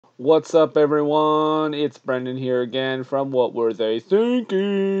What's up, everyone? It's Brendan here again from What Were They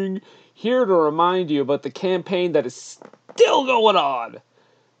Thinking? Here to remind you about the campaign that is still going on.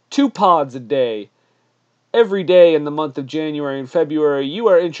 2 pods a day. Every day in the month of January and February, you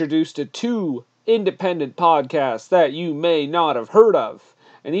are introduced to 2 independent podcasts that you may not have heard of.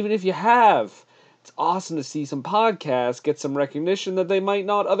 And even if you have, it's awesome to see some podcasts get some recognition that they might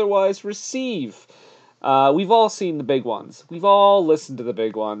not otherwise receive. We've all seen the big ones. We've all listened to the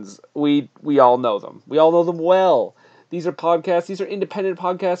big ones. We all know them. We all know them well. These are podcasts. These are independent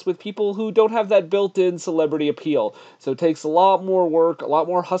podcasts with people who don't have that built-in celebrity appeal. So it takes a lot more work, a lot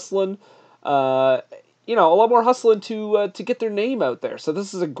more hustling. A lot more hustling to get their name out there. So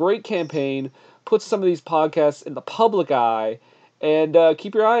this is a great campaign. Put some of these podcasts in the public eye, and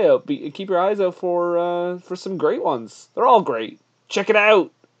keep your eye out. Keep your eyes out for some great ones. They're all great. Check it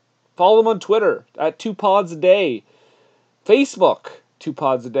out. Follow them on Twitter at 2 pods a day. Facebook, 2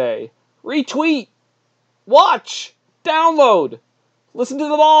 pods a day. Retweet. Watch. Download. Listen to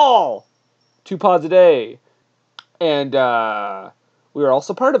them all. 2 pods a day. And we are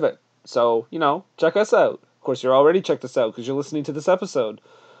also part of it. So, check us out. Of course, you're already checked us out because you're listening to this episode.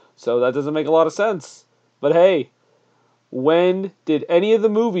 So that doesn't make a lot of sense. But hey, when did any of the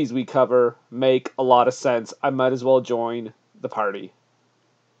movies we cover make a lot of sense? I might as well join the party.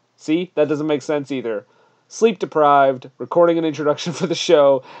 See, that doesn't make sense either. Sleep deprived, recording an introduction for the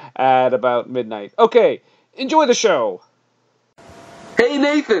show at about midnight. Okay, enjoy the show. Hey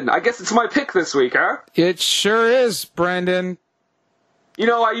Nathan, I guess it's my pick this week, huh? It sure is, Brendan.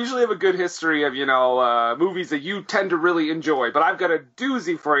 I usually have a good history of, movies that you tend to really enjoy, but I've got a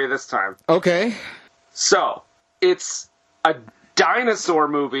doozy for you this time. Okay. So, it's a dinosaur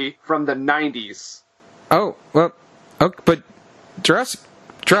movie from the 90s. Oh, well, okay, but Jurassic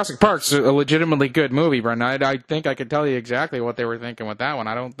Park's a legitimately good movie, Brendan. I think I could tell you exactly what they were thinking with that one.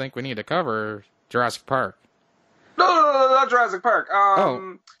 I don't think we need to cover Jurassic Park. No, not Jurassic Park.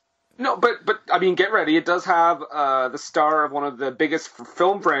 No, but I mean, get ready. It does have the star of one of the biggest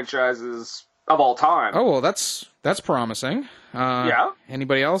film franchises of all time. Oh, well, that's promising. Yeah.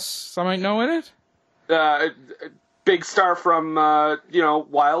 Anybody else I might know in it? Big star from,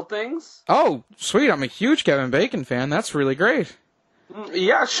 Wild Things. Oh, sweet. I'm a huge Kevin Bacon fan. That's really great.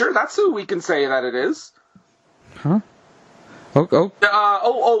 Yeah, sure. That's who we can say that it is. Huh? Oh.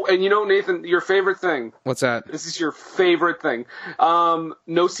 And Nathan, your favorite thing. What's that? This is your favorite thing. No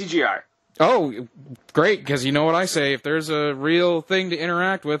CGI. Oh, great, because you know what I say. If there's a real thing to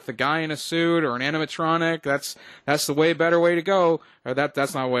interact with, a guy in a suit or an animatronic, that's the better way to go. Or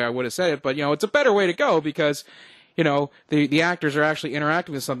that's not the way I would have said it, but, it's a better way to go because, the actors are actually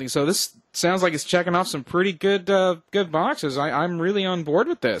interacting with something. So this sounds like it's checking off some pretty good boxes. I'm really on board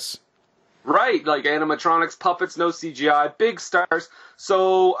with this. Right, like animatronics, puppets, no CGI, big stars.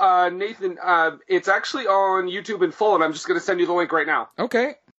 So, Nathan, it's actually on YouTube in full, and I'm just going to send you the link right now.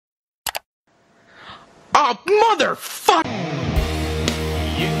 Okay. Oh, motherfucker!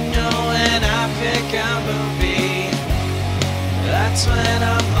 When I pick a movie, that's when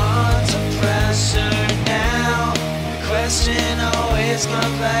I'm under pressure now. The question always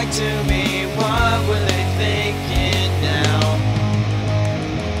comes back to me, what were they thinking now?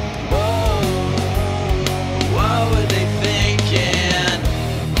 What were they thinking?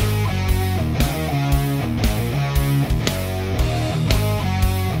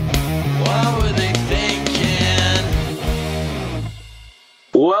 What were they thinking?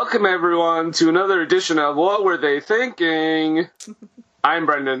 Welcome, everyone, to another edition of What Were They Thinking? I'm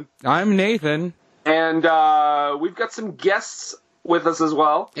Brendan. I'm Nathan. And we've got some guests with us as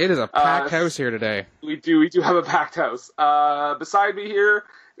well. It is a packed house here today. We do have a packed house. Beside me here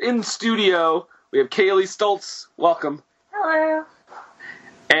in studio, we have Kaleigh Stultz. Welcome. Hello.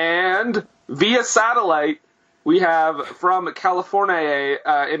 And via satellite, we have from California,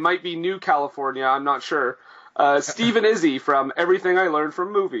 it might be New California, I'm not sure, Steve Izzy from Everything I Learned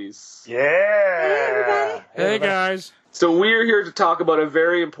from Movies. Yeah. Hey, guys. So we're here to talk about a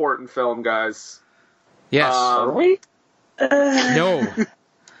very important film, guys. Yes. Are we? No.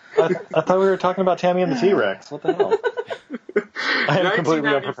 I thought we were talking about Tammy and the T-Rex. What the hell? I am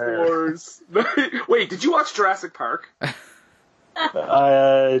completely unprepared. Wait, did you watch Jurassic Park?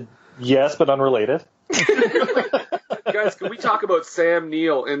 Yes, but unrelated. Guys, can we talk about Sam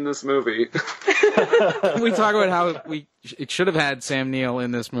Neill in this movie? Can we talk about how it should have had Sam Neill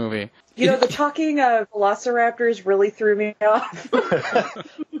in this movie? The talking of velociraptors really threw me off.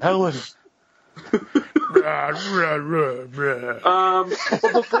 Helen. But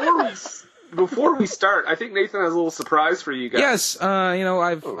before we start, I think Nathan has a little surprise for you guys. Yes,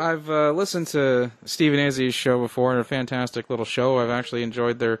 I've listened to Steve Izzy's show before, a fantastic little show. I've actually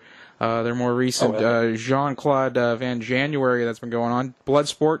enjoyed their more recent Jean-Claude Van January that's been going on.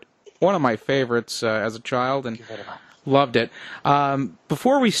 Bloodsport, one of my favorites as a child, and loved it.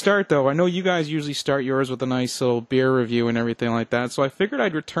 Before we start, though, I know you guys usually start yours with a nice little beer review and everything like that, so I figured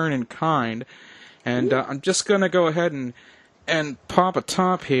I'd return in kind, and I'm just going to go ahead and pop a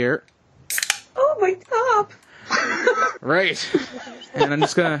top here. Oh, my top! Right. And I'm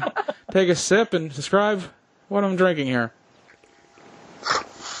just going to take a sip and describe what I'm drinking here.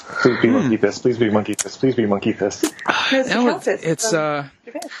 Please be monkey fist. Please be monkey fist. Please be monkey fist.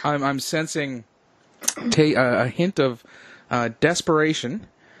 I'm sensing a hint of desperation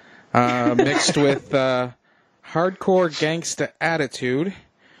mixed with hardcore gangsta attitude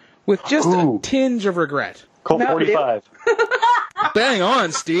with just a tinge of regret. Colt 45. Bang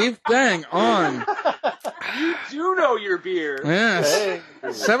on, Steve. Bang on. You do know your beer. Yes. Hey.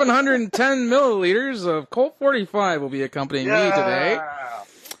 710 milliliters of Colt 45 will be accompanying me today.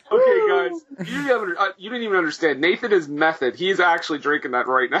 Okay, guys, you didn't even understand. Nathan is method. He's actually drinking that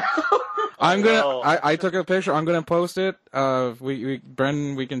right now. I took a picture. I'm gonna post it.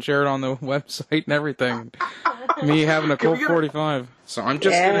 Brendan, we can share it on the website and everything. Me having a Colt 45. So I'm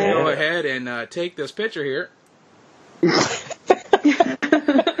just gonna go ahead and take this picture here.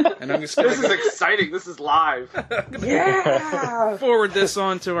 And I'm just gonna This is exciting. This is live. forward this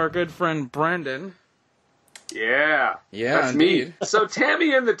on to our good friend Brendan. Yeah, that's indeed. me. So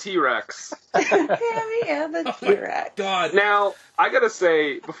Tammy and the T-Rex. Tammy and the T-Rex. God. Now, I gotta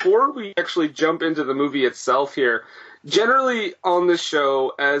say, before we actually jump into the movie itself here, generally on this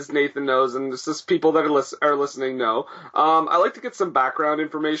show, as Nathan knows, and this is people that are listening know, I like to get some background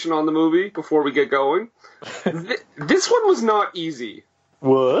information on the movie before we get going. This one was not easy.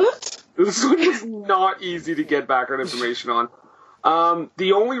 What? This one was not easy to get background information on.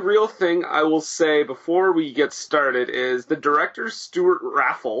 The only real thing I will say before we get started is the director, Stuart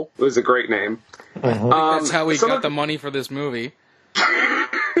Raffle, was a great name. That's how we got the money for this movie.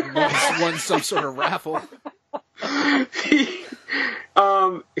 won some sort of raffle.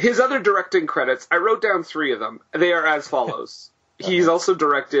 His other directing credits, I wrote down 3 of them. They are as follows. He's also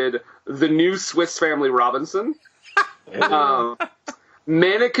directed The New Swiss Family Robinson,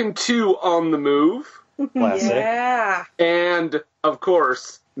 Mannequin 2 on the Move, Classic. Yeah. and, of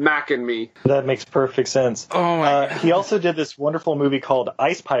course, Mac and Me. That makes perfect sense. Oh my God. He also did this wonderful movie called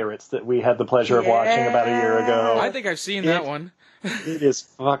Ice Pirates that we had the pleasure of watching about a year ago. I think I've seen that one. It is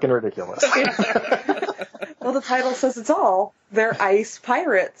fucking ridiculous. Well, the title says it's all. They're ice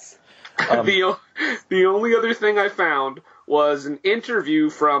pirates. The only other thing I found was an interview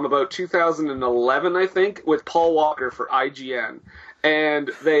from about 2011, I think, with Paul Walker for IGN. And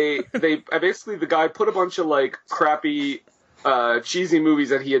they basically, the guy put a bunch of, like, crappy, cheesy movies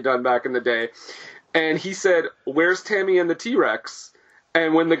that he had done back in the day. And he said, "Where's Tammy and the T-Rex?"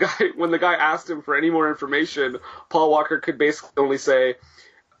 And when the guy asked him for any more information, Paul Walker could basically only say,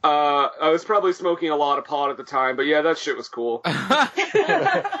 I was probably smoking a lot of pot at the time, but yeah, that shit was cool.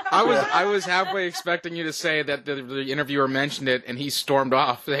 I was halfway expecting you to say that the interviewer mentioned it and he stormed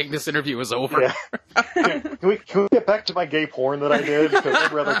off saying this interview was over. Yeah. Can we get back to my gay porn that I did? Because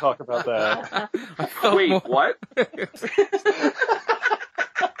I'd rather talk about that. Wait, what?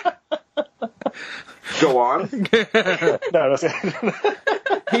 Go on. No.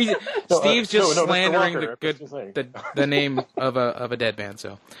 Steve's just no, slandering Walker, the name of a dead man.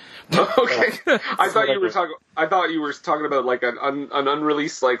 So Okay, I thought you were talking about like an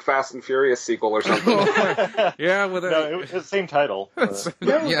unreleased like Fast and Furious sequel or something. yeah, No, it was the same title. No,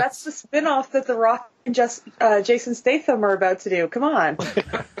 that's the spin-off that The Rock and Jason Statham are about to do. Come on.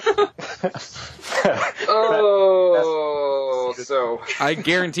 So I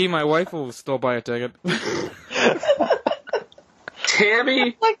guarantee my wife will still buy a ticket.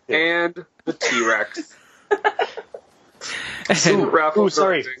 Tammy and the T-Rex.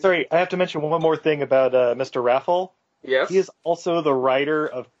 Sorry. I have to mention one more thing about Mr. Raffle. Yes? He is also the writer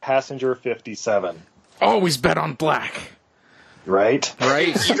of Passenger 57. Always bet on black. Right?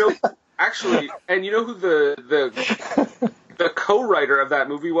 Right. You know, actually, and you know who the co-writer of that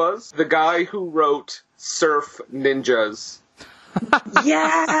movie was? The guy who wrote Surf Ninjas.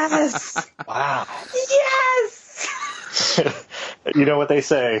 Yes! Wow. Yes! You know what they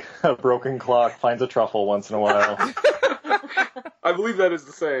say, a broken clock finds a truffle once in a while. I believe that is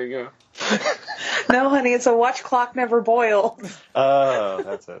the saying, yeah. No, honey, it's a watch clock never boiled. Oh,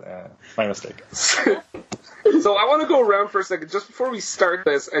 that's it. My mistake. So I want to go around for a second, just before we start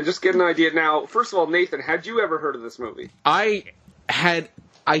this, and just get an idea. Now, first of all, Nathan, had you ever heard of this movie? I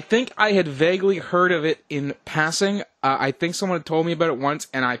I think I had vaguely heard of it in passing. I think someone had told me about it once,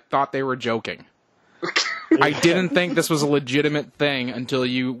 and I thought they were joking. I didn't think this was a legitimate thing until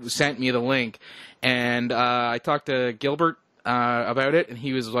you sent me the link. And I talked to Gilbert about it, and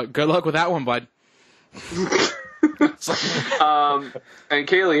he was like, good luck with that one, bud. And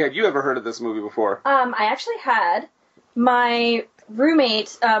Kaleigh, had you ever heard of this movie before? I actually had. My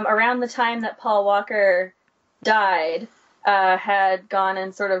roommate, around the time that Paul Walker died, had gone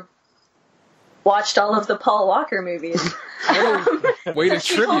and sort of watched all of the Paul Walker movies. Way to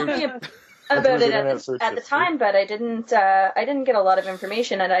She told me tribute. about it at the time, but I didn't get a lot of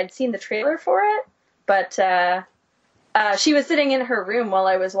information, and I'd seen the trailer for it, but she was sitting in her room while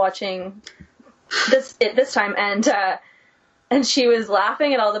I was watching this time, and she was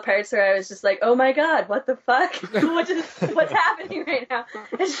laughing at all the parts where I was just like, oh my god, what the fuck? What's happening right now?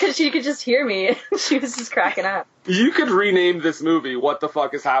 Because she could just hear me. She was just cracking up. You could rename this movie What the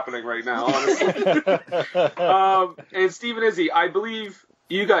Fuck is Happening Right Now, honestly. And Steve Izzy, I believe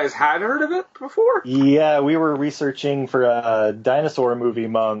you guys had heard of it before? Yeah, we were researching for a dinosaur movie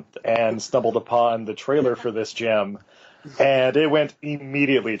month and stumbled upon the trailer for this gem. And it went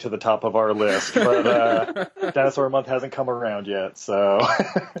immediately to the top of our list, but Dinosaur Month hasn't come around yet, so...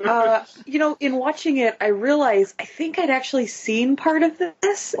 In watching it, I realized I think I'd actually seen part of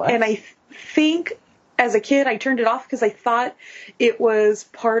this, What? and I think as a kid I turned it off because I thought it was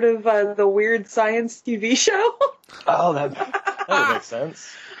part of the Weird Science TV show. Oh, that would make sense.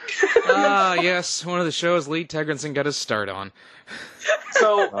 Yes, one of the shows Lee Tegrinson got his start on.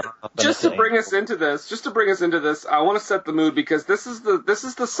 So, just to bring us into this, I want to set the mood because this is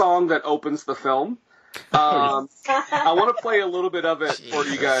the song that opens the film. I want to play a little bit of it for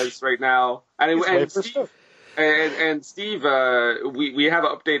you guys right now. And Steve, we have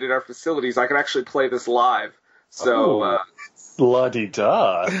updated our facilities. I can actually play this live. So,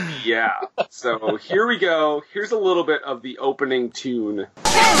 la-di-da. Yeah. So here we go. Here's a little bit of the opening tune.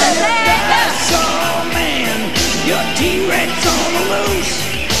 Dinosaur man, your T-Rex on the loose.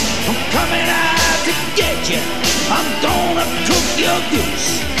 I'm coming out to get you. I'm gonna cook your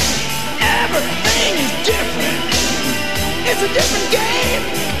goose. Everything is different. It's a different game.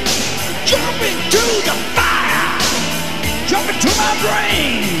 Jump into the fire. Jump into my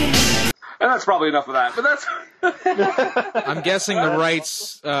brain. And that's probably enough of that. But that's. I'm guessing the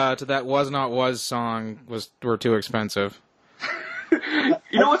rights to that Was Not Was song were too expensive.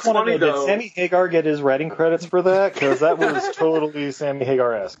 You know what's funny, though? Did Sammy Hagar get his writing credits for that? Because that was totally Sammy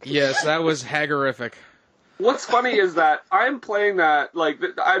Hagar-esque. Yes, that was Hagarific. What's funny is that I'm playing that,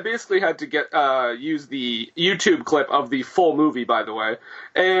 I basically had to use the YouTube clip of the full movie, by the way.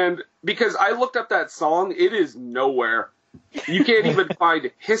 And because I looked up that song, it is nowhere. You can't even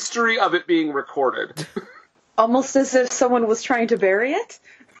find history of it being recorded. Almost as if someone was trying to bury it.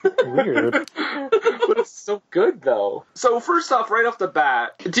 Weird. But it's so good, though. So first off, right off the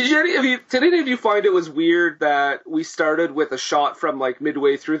bat, did any of you find it was weird that we started with a shot from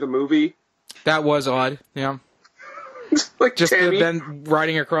midway through the movie? That was odd, yeah. Just Tammy. then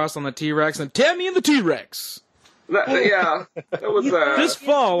riding across on the T-Rex and Tammy and the T-Rex. That was This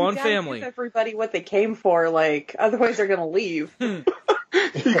fall on You gotta Family. give everybody what they came for, otherwise they're gonna leave. you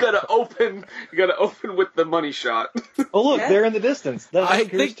gotta open with the money shot. Oh, look, Yeah. they're in the distance. That I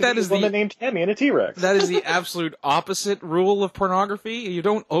appears think to that be is a woman the- named Tammy and a T-Rex. That is the absolute opposite rule of pornography. You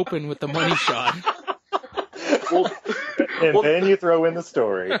don't open with the money shot. And then you throw in the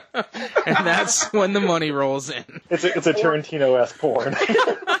story. And that's when the money rolls in. It's a Tarantino-esque porn.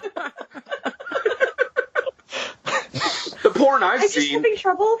 The porn I've I'm just seen. having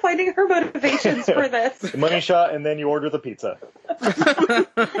trouble finding her motivations for this. The money shot, and then you order the pizza.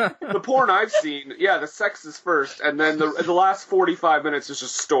 The porn I've seen, the sex is first, and then the last 45 minutes is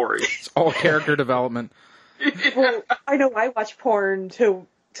just story. It's all character development. Well, I know I watch porn to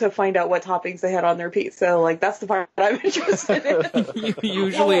find out what toppings they had on their pizza. That's the part I'm interested in.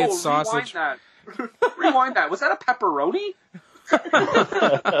 Usually it's sausage. Rewind that. Was that a pepperoni?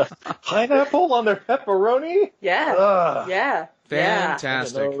 Pineapple on their pepperoni? Yeah. Ugh. Yeah. Fantastic. I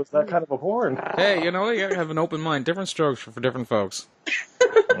didn't know it was that kind of a porn. Hey, you gotta have an open mind. Different strokes for different folks.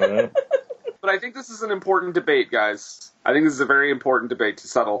 Alright. But I think this is an important debate, guys. I think this is a very important debate to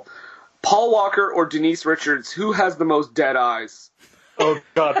settle. Paul Walker or Denise Richards, who has the most dead eyes? Oh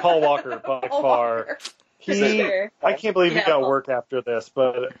God, Paul Walker by Paul far. Walker. I can't believe he got work after this,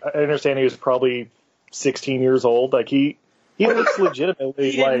 but I understand he was probably 16 years old. He looks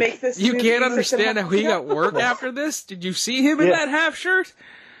legitimately He didn't make like. this You movie can't 6.5 understand how he years got ago. work after this? Did you see him in Yeah. that half shirt?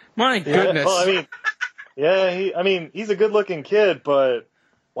 My Yeah, goodness. well, he's a good-looking kid, but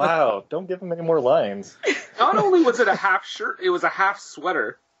Wow, don't give him any more lines. Not only was it a half shirt, it was a half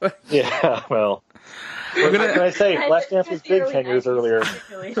sweater. Yeah, well. What can I say? Flashdance was big 10 years earlier.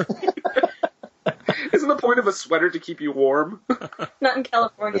 Isn't the point of a sweater to keep you warm? Not in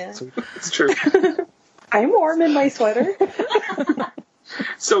California. It's true. I'm warm in my sweater.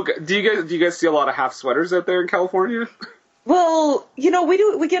 So, do you guys see a lot of half sweaters out there in California? Well,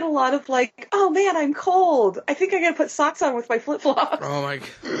 we get a lot of like, oh man, I'm cold. I think I gotta put socks on with my flip-flops. Oh my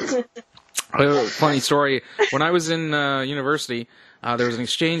God. Funny story. When I was in university, there was an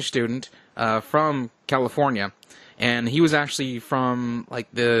exchange student from California, and he was actually from like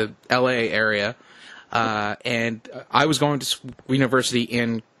the LA area, and I was going to university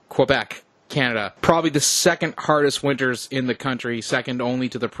in Quebec, Canada. Probably the second hardest winters in the country, second only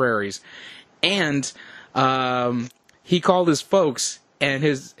to the prairies. And he called his folks, and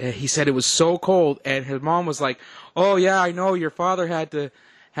he said it was so cold, and his mom was like, "Oh yeah, I know your father had to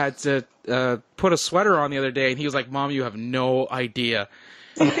put a sweater on the other day," and he was like, "Mom, you have no idea."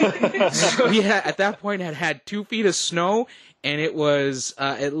 We had at that point had 2 feet of snow, and it was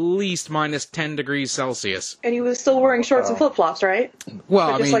at least minus 10 degrees Celsius. And he was still wearing shorts and flip-flops, right?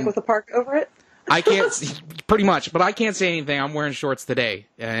 Well, Just like with a park over it? I can't pretty much, but I can't say anything. I'm wearing shorts today,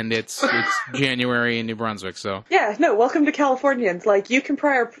 and it's January in New Brunswick, so Yeah, no, welcome to Californians. Like, you can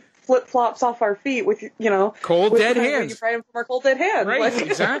pry our flip-flops off our feet with, cold, dead You hands. pry them from our cold, dead hands. Right, Like,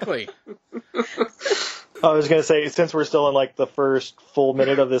 exactly. I was going to say, since we're still in like the first full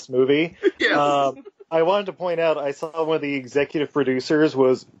minute of this movie, Yes. I wanted to point out, I saw one of the executive producers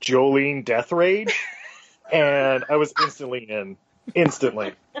was Jolene Death Rage, and I was instantly in.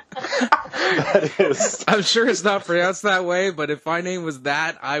 Instantly. That is... I'm sure it's not pronounced that way, but if my name was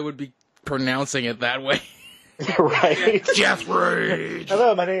that, I would be pronouncing it that way. Right? Death Rage!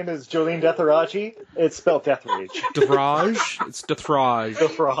 Hello, my name is Jolene Deatharachi. It's spelled Death Rage. Deathrage? It's Deathrage.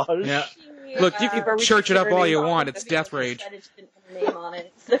 Deathrage. Yeah. Look, you can church it up all you want. It's Death Rage. Didn't have a name on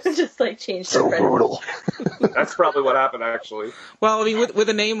it, so just like changed So the brutal. That's probably what happened, actually. Well, I mean, with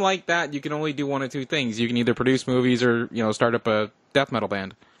a name like that, you can only do one of two things. You can either produce movies or, start up a death metal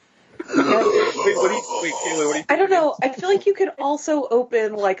band. Wait, Kaleigh, what do you I don't know. I feel like you could also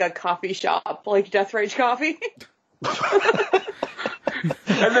open like a coffee shop, like Death Rage Coffee.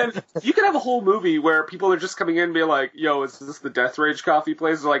 And then you could have a whole movie where people are just coming in and be like, "Yo, is this the Death Rage coffee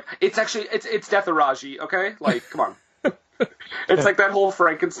place?" They're like, "It's actually it's Deatharaji, okay? Like, come on." It's like that whole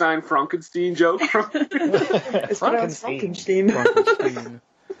Frankenstein joke. It's pronounced Frankenstein.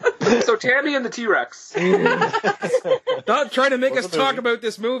 So Tammy and the T-Rex. Not trying to make us talk about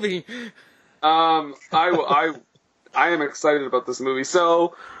this movie. I am excited about this movie.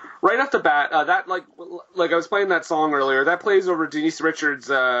 So right off the bat, that like I was playing that song earlier. That plays over Denise Richards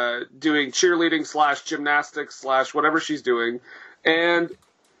doing cheerleading / gymnastics / whatever she's doing, and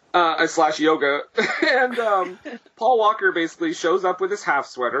 / yoga. And Paul Walker basically shows up with his half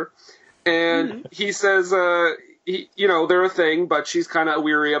sweater, and he says, they're a thing, but she's kind of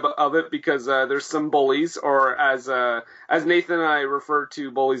weary of it because there's some bullies, or as Nathan and I referred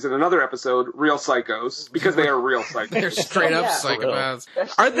to bullies in another episode, real psychos, because they are real psychos. They're straight up psychopaths.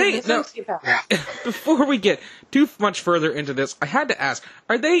 Especially Are they? the No, sociopath. before we get too much further into this, I had to ask,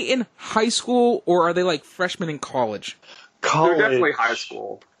 are they in high school or are they like freshmen in college? College. They're definitely high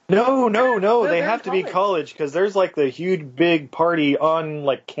school. No. They they're have to be college. college because there's like the huge big party on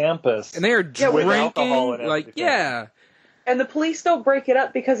like campus. And they are with alcohol drinking, and like, everything. yeah. And the police don't break it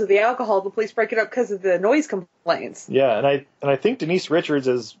up because of the alcohol. The police break it up because of the noise complaints. Yeah, and I think Denise Richards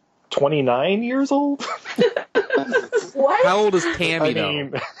is 29 years old. What? How old is Tammy, I though?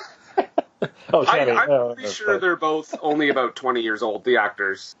 mean, oh, Tammy. I'm pretty sure they're both only about 20 years old, the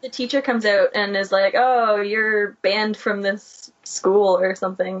actors. The teacher comes out and is like, "Oh, you're banned from this school or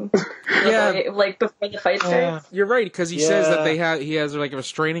something." Yeah. like before the fight starts. You're right, because he says that Yeah. he has like a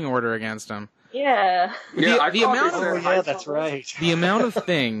restraining order against him. Yeah. Yeah, I the thought amount they of- said Oh, high yeah, that's school. right. The amount of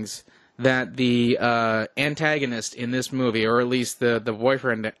things that the antagonist in this movie, or at least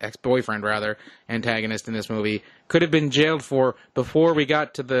the ex-boyfriend rather, antagonist in this movie, could have been jailed for before we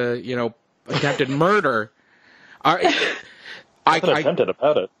got to the, attempted murder. Nothing attempted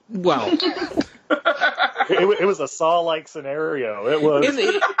about it. Well, It was a Saw-like scenario. It was. In the-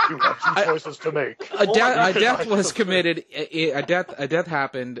 You have two choices to make. a death was committed. A death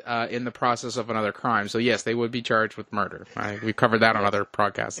happened in the process of another crime. So yes, they would be charged with murder. We've covered that on other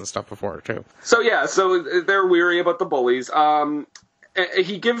podcasts and stuff before too. So they're weary about the bullies.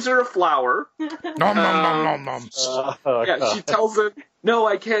 He gives her a flower. Nom, nom, nom, nom, nom. Yeah, she tells him, "No,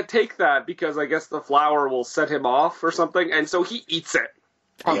 I can't take that because I guess the flower will set him off or something," and so he eats it.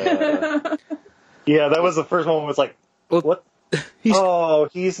 Yeah, that was the first one. Was like, Well, what?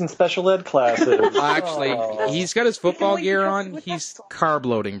 He's in special ed classes. Actually, he's got his football gear on. He's carb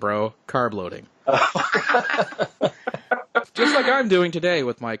loading, bro. Carb loading. Just like I'm doing today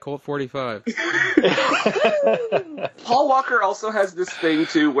with my Colt 45. Paul Walker also has this thing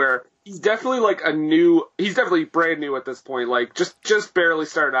too where he's definitely he's definitely brand new at this point, like just barely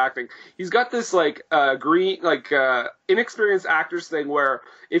started acting. He's got this inexperienced actors thing where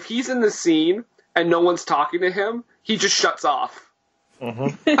if he's in the scene and no one's talking to him, he just shuts off.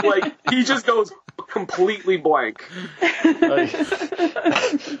 Mm-hmm. Like he just goes completely blank.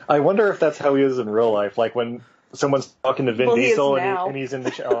 I wonder if that's how he is in real life, like when someone's talking to Vin Diesel and he's in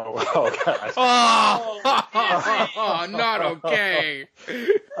the show. Oh god. Oh, not okay.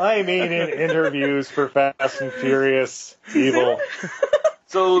 I mean, in interviews for Fast and Furious, evil.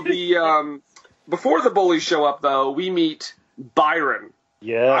 So before the bullies show up, though, we meet Byron.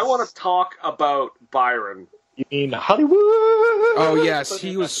 Yes. I want to talk about Byron. You mean Hollywood? Oh yes,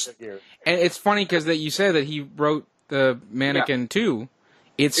 he was. And it's funny because you say that he wrote the Mannequin too.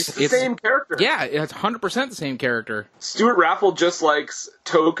 It's the same character. Yeah, it's 100% the same character. Stuart Raffle just likes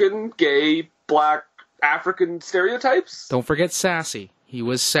token, gay, black, African stereotypes. Don't forget sassy. He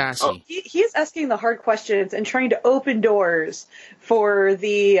was sassy. Oh. He's asking the hard questions and trying to open doors for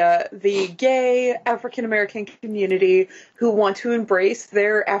the gay African American community who want to embrace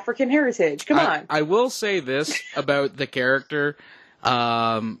their African heritage. Come on. I will say this about the character,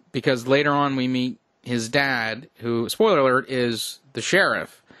 because later on we meet his dad, who, spoiler alert, is the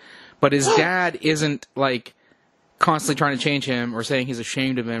sheriff. But his dad isn't, like, constantly trying to change him or saying he's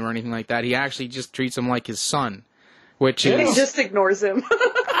ashamed of him or anything like that. He actually just treats him like his son, which is... He just ignores him.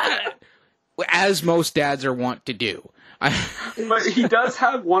 As most dads are wont to do. But he does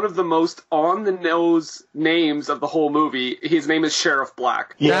have one of the most on-the-nose names of the whole movie. His name is Sheriff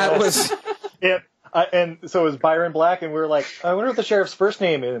Black. Yeah, that was... and so is Byron Black, and we were like, I wonder what the sheriff's first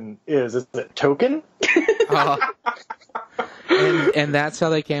name is. Is it Token? And that's how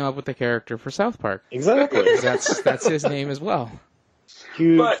they came up with the character for South Park. Exactly. That's his name as well.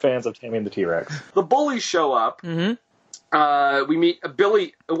 Huge fans of Tammy and the T-Rex. The bullies show up. Mm-hmm. We meet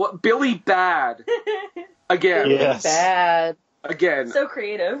Billy Bad again. Yes. Bad. Again. So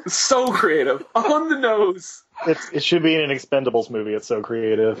creative. So creative. On the nose. It should be in an Expendables movie. It's so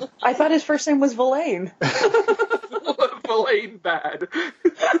creative. I thought his first name was Villain. Villain Bad.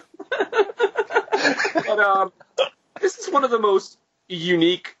 But this is one of the most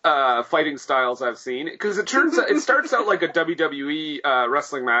unique fighting styles I've seen, because it starts out like a WWE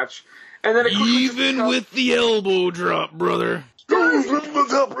wrestling match, and then it even with the elbow drop, brother. And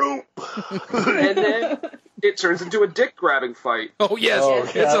then it turns into a dick grabbing fight. Oh yes,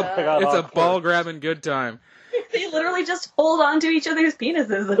 it's a ball grabbing good time. They literally just hold on to each other's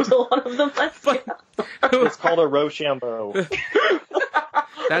penises until one of them lets go. It's called a Rochambeau.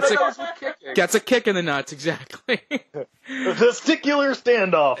 That's a kick in the nuts, exactly. The testicular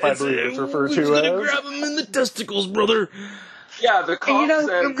standoff, I believe it's referred to as. Gonna grab him in the testicles, brother. Yeah, the cop said,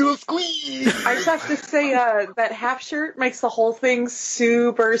 I'm gonna squeeze. I just have to say that half shirt makes the whole thing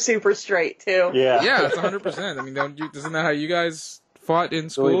super, super straight, too. Yeah, it's 100%. I mean, isn't that how you guys fought in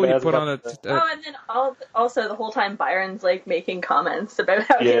school? Really you put on a... and then also the whole time Byron's, like, making comments about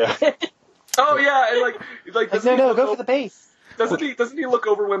how he oh, yeah, and like no, go for the base. Doesn't he look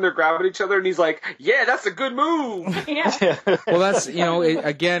over when they're grabbing each other and he's like, yeah, that's a good move. Yeah. Well, that's,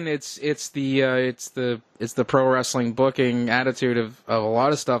 again, it's the pro wrestling booking attitude of a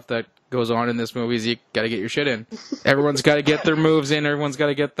lot of stuff that goes on in this movie. Is you got to get your shit in. Everyone's got to get their moves in. Everyone's got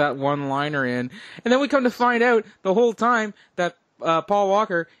to get that one liner in. And then we come to find out the whole time that Paul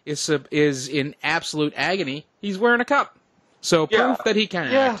Walker is in absolute agony. He's wearing a cup. So proof that he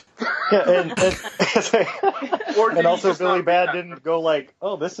can act. Yeah, and also Billy Bad didn't go like,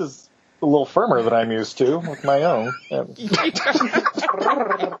 oh, this is a little firmer than I'm used to with my own. Hey,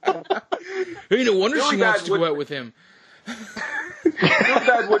 no wonder Billy she Bad wants to go out with him. Billy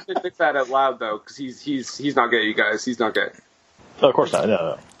Bad wouldn't admit that out loud though, because he's not gay, you guys. He's not gay. Oh, of course not.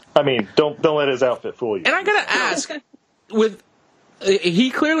 No. I mean, don't let his outfit fool you. And I gotta ask, he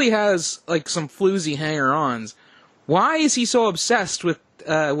clearly has like some floozy hanger-ons. Why is he so obsessed with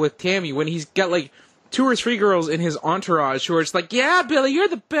Tammy when he's got like 2 or 3 girls in his entourage who are just like, yeah, Billy, you're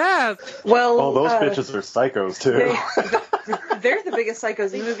the best. Well, those bitches are psychos too. They're the biggest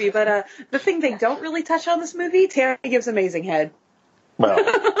psychos in the movie, but the thing they don't really touch on this movie, Tammy gives amazing head. Well,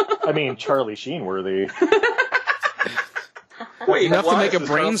 I mean, Charlie Sheen worthy. Wait, enough to make a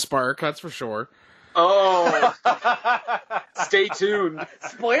brain spark, that's for sure. Oh, stay tuned.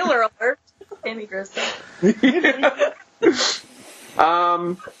 Spoiler alert. Tammy Grissom.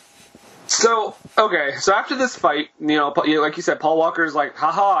 So after this fight, like you said, Paul Walker's like,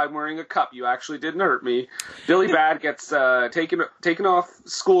 haha, I'm wearing a cup. You actually didn't hurt me. Billy Bad gets taken off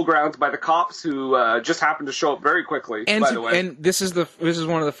school grounds by the cops who just happened to show up very quickly, by the way. And this is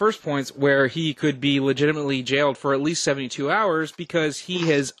one of the first points where he could be legitimately jailed for at least 72 hours because he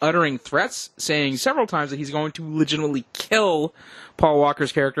is uttering threats, saying several times that he's going to legitimately kill Paul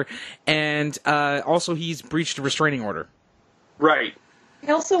Walker's character, and also he's breached a restraining order. Right.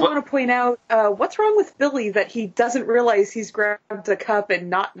 I also want to point out, what's wrong with Billy that he doesn't realize he's grabbed a cup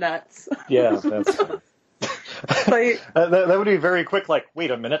and not nuts? Yeah, that's... Like, that would be very quick, like, wait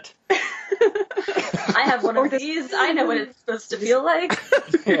a minute. I have one of these. I know what it's supposed to feel like.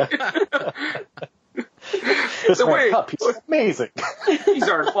 Yeah. This cup, he's amazing. These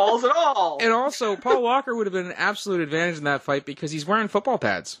aren't balls at all. And also, Paul Walker would have been an absolute advantage in that fight because he's wearing football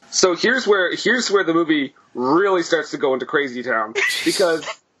pads. So here's where the movie really starts to go into Crazy Town, because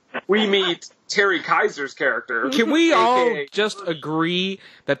we meet Terry Kaiser's character. Can we all just agree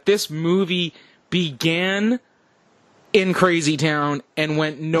that this movie began in Crazy Town and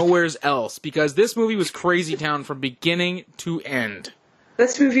went nowhere else? Because this movie was Crazy Town from beginning to end.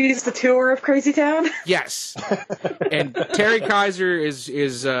 this movie is the tour of Crazy Town? Yes. And Terry Kaiser is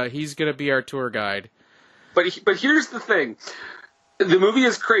he's going to be our tour guide. But here's the thing. The movie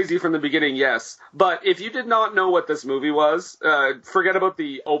is crazy from the beginning, yes. But if you did not know what this movie was, forget about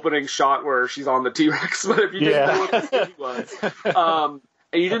the opening shot where she's on the T-Rex. But if you didn't know what this movie was,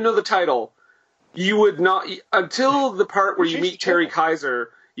 and you didn't know the title, you would not, until the part where you meet Terry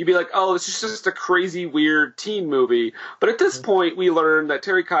Kaiser, you'd be like, oh, this is just a crazy, weird teen movie. But at this point, we learn that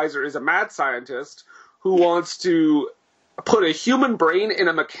Terry Kaiser is a mad scientist who wants to put a human brain in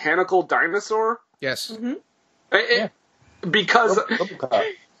a mechanical dinosaur. Yes. Mm-hmm. Because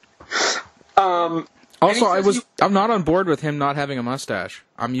also, I'm not on board with him not having a mustache.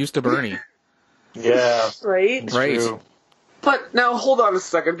 I'm used to Bernie. Yeah. Right? Right. True. But now hold on a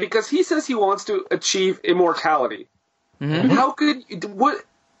second, because he says he wants to achieve immortality. Mm-hmm. How could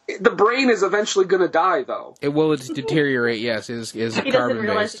the brain is eventually going to die, though? It will deteriorate. Yes, is He doesn't carbon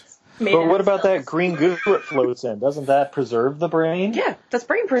realize based. it's made But in what about cells. that green goo it floats in? Doesn't that preserve the brain? Yeah, that's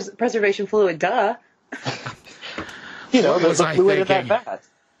brain preservation fluid, duh. You know, What there's was a I fluid in thinking? that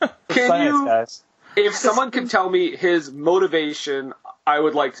vat. Can Science, you- guys. If someone can tell me his motivation, I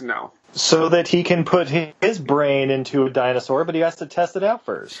would like to know. So that he can put his brain into a dinosaur, but he has to test it out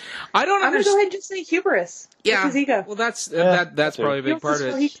first. I don't I'm going to go understand. ahead and just say hubris. Yeah, It's his ego. well, that's that's probably a He big wants part to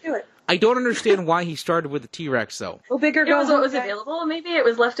of he it. can do it. I don't understand why he started with the T-Rex though. Go big or It go was what home, was guys. available. Maybe it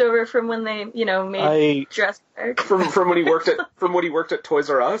was left over from when they, made Jurassic Park. From when he worked at Toys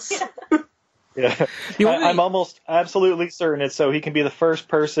R Us. Yeah. The only- I'm almost absolutely certain it's so he can be the first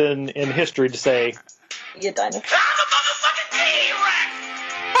person in history to say, You dinosaur.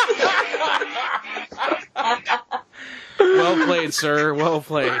 Well played, sir. Well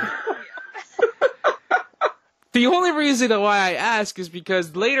played. The only reason why I ask is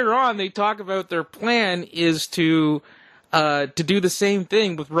because later on they talk about their plan is to do the same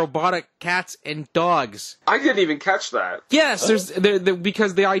thing with robotic cats and dogs. I didn't even catch that. Yes,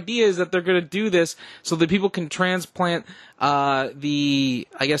 because the idea is that they're going to do this so that people can transplant the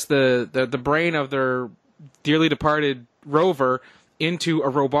brain of their dearly departed rover into a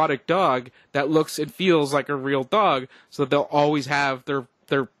robotic dog that looks and feels like a real dog, so that they'll always have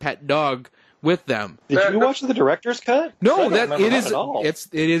their pet dog with them. did you watch the director's cut? No, I don't that remember it is. at all.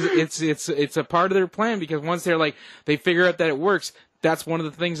 It's a part of their plan, because once they figure out that it works, that's one of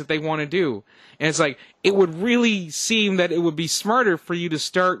the things that they want to do. And it's like, it would really seem that it would be smarter for you to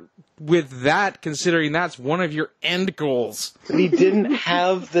start with that, considering that's one of your end goals. But he didn't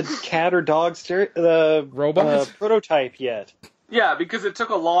have the cat or dog Robot? prototype yet. Yeah, because it took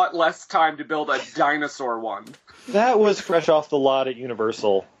a lot less time to build a dinosaur one. That was fresh off the lot at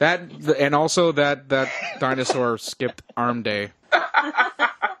Universal. And also that dinosaur skipped arm day.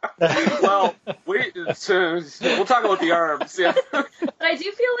 Well, we'll talk about the arms. Yeah. But I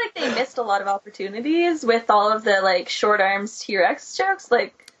do feel like they missed a lot of opportunities with all of the short arms T-Rex jokes.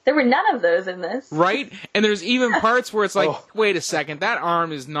 There were none of those in this. Right? And there's even parts where it's like, Oh. wait a second, that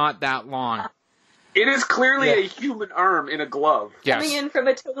arm is not that long. It is clearly a human arm in a glove. Yes. Coming in from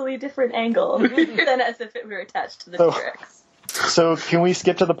a totally different angle than as if it were attached to the Oh. T-Rex. So can we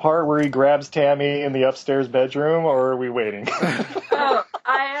skip to the part where he grabs Tammy in the upstairs bedroom, or are we waiting? Oh,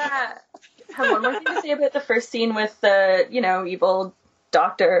 I have one more thing to say about the first scene with the, evil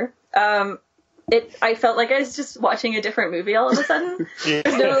doctor. I felt like I was just watching a different movie all of a sudden. There's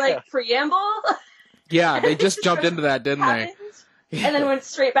no, preamble. Yeah, they just jumped into that, didn't they? Happened. and then went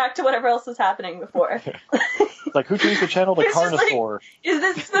straight back to whatever else was happening before. Like, who changed the channel to It's just like, Carnosaur? is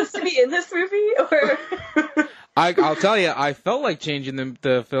this supposed to be in this movie? Or I'll tell you, I felt like changing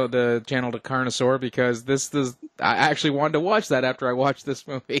the channel to Carnosaur because I actually wanted to watch that after I watched this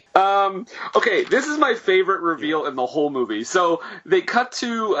movie. Okay, this is my favorite reveal in the whole movie. So they cut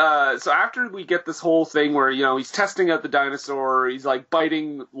to so after we get this whole thing where, you know, he's testing out the dinosaur, he's like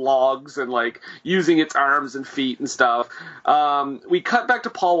biting logs and like using its arms and feet and stuff. We cut back to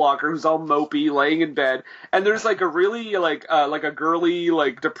Paul Walker, who's all mopey, laying in bed, and there's like a really like a girly,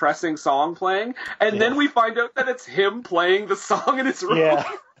 like depressing song playing, and then we find out that it's him playing the song in his room.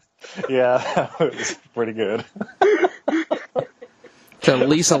 Yeah, that was pretty good. To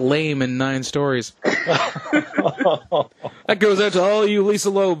Lisa Lame in 9 Stories. That goes out to all you Lisa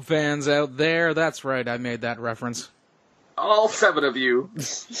Loeb fans out there. That's right, I made that reference. All 7 of you.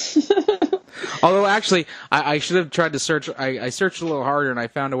 Although, actually, I should have tried to search. I searched a little harder, and I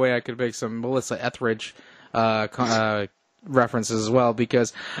found a way I could make some Melissa Etheridge references as well,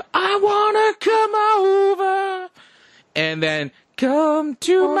 because I want to come over and then come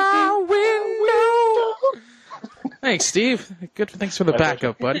to my window. Thanks, Steve. Thanks for the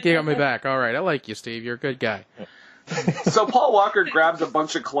backup, bud. You got me back. All right, I like you, Steve. You're a good guy. So Paul Walker grabs a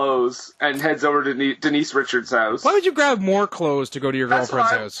bunch of clothes and heads over to Denise Richards' house. Why would you grab more clothes to go to your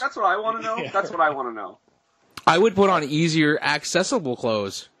girlfriend's house? That's what I want to know. Yeah. That's what I want to know. I would put on easier, accessible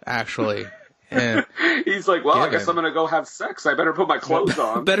clothes, actually. And he's like, well, I guess I'm going to go have sex. I better put my clothes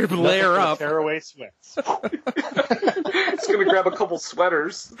on. Better layer up. Tearaway sweats. Just going to grab a couple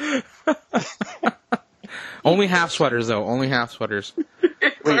sweaters. Only half sweaters, though. Only half sweaters.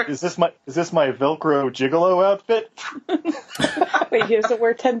 Wait, is this my Velcro gigolo outfit? Wait, he doesn't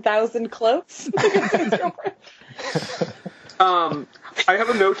wear 10,000 clothes? I have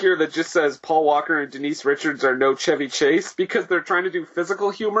a note here that just says Paul Walker and Denise Richards are no Chevy Chase because they're trying to do physical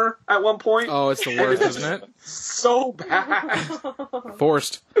humor at one point. Oh, it's the worst, isn't it? So bad.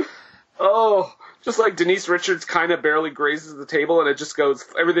 Forced. Oh, just like Denise Richards kind of barely grazes the table and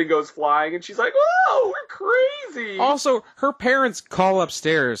everything goes flying and she's like, "Whoa, we're crazy." Also, her parents call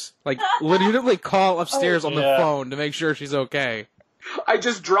upstairs. Like, legitimately call upstairs on the phone to make sure she's okay. I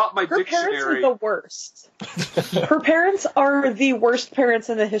just dropped my dictionary. Her parents are the worst. Her parents are the worst parents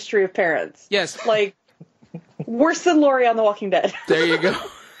in the history of parents. Yes. Like, worse than Laurie on The Walking Dead. There you go.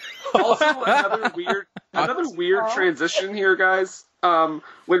 Also, another weird transition here, guys.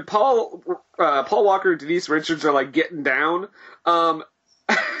 When Paul Walker and Denise Richards are like getting down,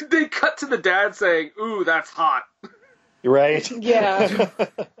 they cut to the dad saying, "Ooh, that's hot." Right? Yeah.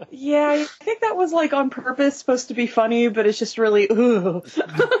 Yeah, I think that was like on purpose, supposed to be funny, but it's just really ooh.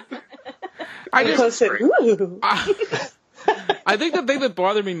 I think the thing that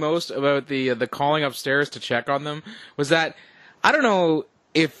bothered me most about the calling upstairs to check on them was that I don't know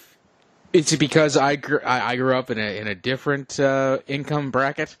if it's because I grew up in a different income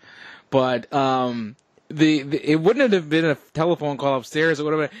bracket, but it wouldn't have been a telephone call upstairs. It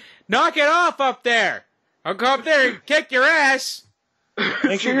would have been, "Knock it off up there! I'll go up there and kick your ass."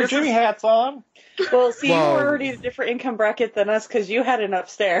 Make sure your Jimmy hat's on. Well, see, you were already in a different income bracket than us because you had an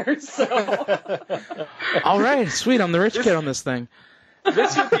upstairs. So. All right, sweet. I'm the rich kid on this thing.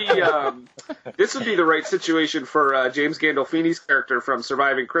 This would be the right situation for James Gandolfini's character from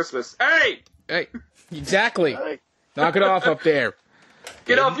Surviving Christmas. Hey, exactly. Knock it off up there.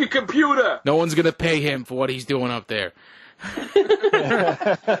 Get off your computer. No one's gonna pay him for what he's doing up there.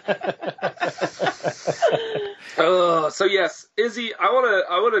 So yes, Izzy, I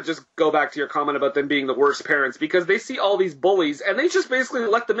wanna just go back to your comment about them being the worst parents because they see all these bullies and they just basically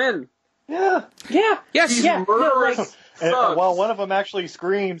let them in. Yeah. Yeah. Yes. These Yeah. murderous And thugs. while one of them actually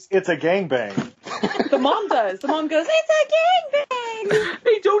screams, "It's a gangbang." The mom does. The mom goes, "It's a gangbang!"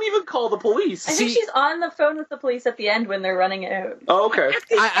 They don't even call the police. I think she's on the phone with the police at the end when they're running out. Oh, okay. At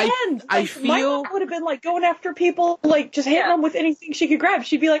the end. I Like, feel- my mom would have been like going after people, like just hitting them with anything she could grab.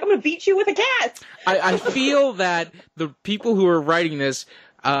 She'd be like, "I'm gonna beat you with a cat." I feel that the people who are writing this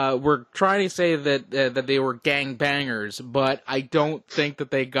were trying to say that they were gangbangers, but I don't think that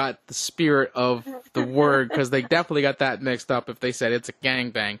they got the spirit of the word, because they definitely got that mixed up if they said it's a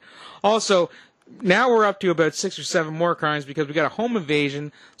gangbang. Also, now we're up to about 6 or 7 more crimes because we got a home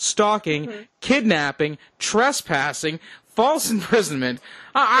invasion, stalking, kidnapping, trespassing, false imprisonment.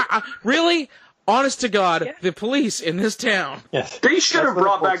 Really? Honest to God, the police in this town. Yes. They should have That's what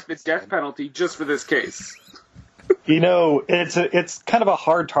brought the back the death penalty just for this case. You know, it's kind of a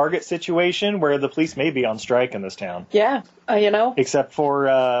hard target situation where the police may be on strike in this town. Yeah, you know. Except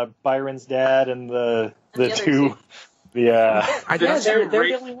for Byron's dad and the other two Yeah. They're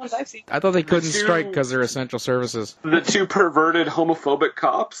the only ones I've seen. I thought they couldn't strike because they're essential services. The two perverted homophobic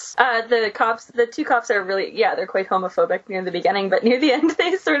cops. The two cops are really, they're quite homophobic near the beginning, but near the end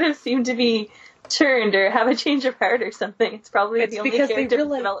they sort of seem to be turned or have a change of heart or something. It's probably the only character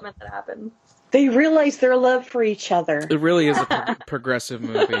development that happened. They realize their love for each other. It really is a progressive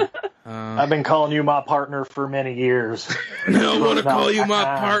movie. I've been calling you my partner for many years. I want to call you my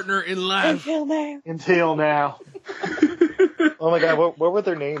partner in life. Until now. Oh my god, what were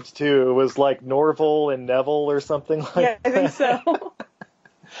their names too? It was like Norval and Neville or something like that. Yeah, I think so.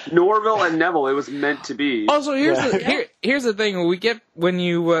 Norville and Neville, it was meant to be. Also, here's the thing: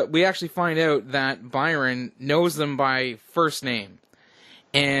 we actually find out that Byron knows them by first name,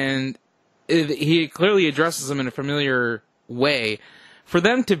 and he clearly addresses them in a familiar way. For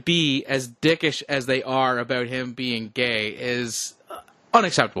them to be as dickish as they are about him being gay is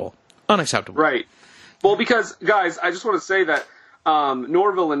unacceptable. Unacceptable. Right. Well, because, guys, I just want to say that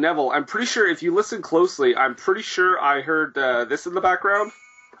Norville and Neville, I'm pretty sure, if you listen closely, I'm pretty sure I heard this in the background.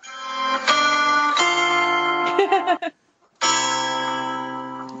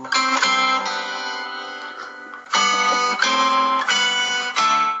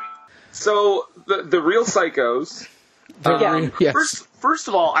 So, the real psychos... Yes. First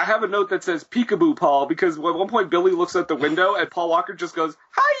of all, I have a note that says peekaboo Paul, because at one point Billy looks out the window and Paul Walker just goes,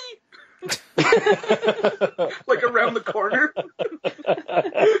 "Hi!" Like around the corner. Hey,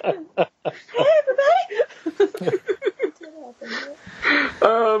 everybody!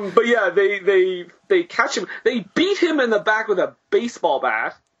 But yeah, they catch him. They beat him in the back with a baseball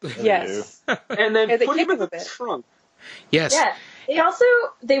bat. Yes. And then they put kick him in him a the bit. trunk. Yes. Yeah.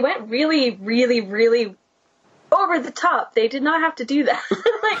 They went really, really, really over the top. They did not have to do that.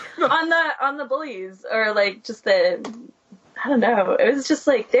 Like on the bullies or like just I don't know. It was just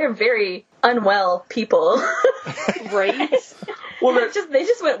like they're very unwell people. Right? Well, they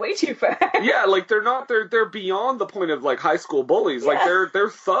just went way too far. Yeah, like they're beyond the point of like high school bullies. Like they're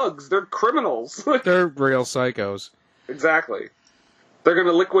thugs. They're criminals. They're real psychos. Exactly. They're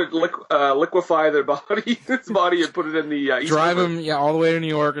gonna liquefy their body, his body, and put it in the East Drive River. him, all the way to New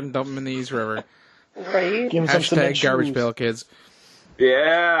York and dump him in the East River. Right? Give him some cement Hashtag garbage shoes. pail kids.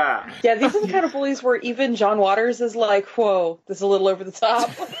 Yeah. Yeah, these are the kind of bullies where even John Waters is like, whoa, this is a little over the top.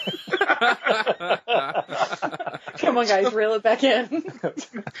 Come on, guys, reel it back in.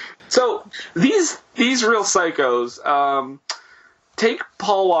 So these real psychos take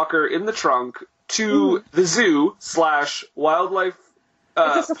Paul Walker in the trunk to the zoo / wildlife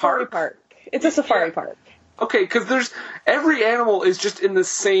It's a safari park. It's a safari park. Okay, because every animal is just in the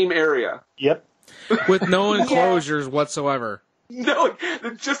same area. Yep. With no enclosures whatsoever. No,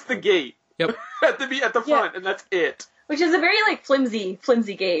 just the gate. Yep. at the front, and that's it. Which is a very like flimsy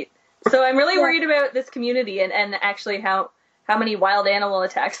gate. So I'm really worried about this community and actually how many wild animal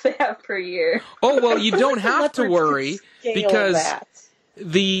attacks they have per year. Oh, well, you don't have to worry because that.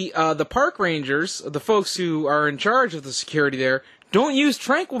 the park rangers, the folks who are in charge of the security there, don't use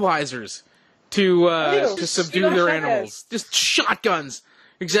tranquilizers to subdue their animals. Just shotguns.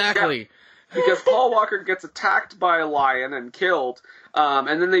 Exactly. Yeah. Because Paul Walker gets attacked by a lion and killed,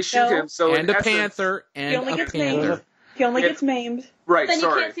 and then they shoot him. So and a panther. And he only a gets panther. maimed. He only gets maimed. Right, Then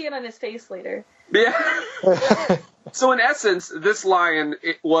sorry. you can't see it on his face later. Yeah. So in essence, this lion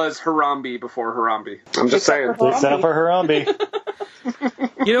was Harambe before Harambe. I'm just saying. Except for Harambe.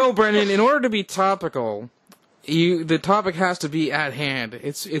 You know, Brendan, in order to be topical, the topic has to be at hand.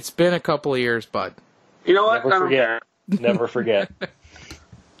 It's been a couple of years, bud. You know what? Never forget. Never forget.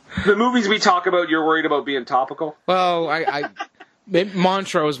 The movies we talk about, you're worried about being topical? Well, maybe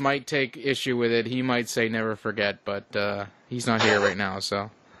Montrose might take issue with it. He might say never forget, but he's not here right now,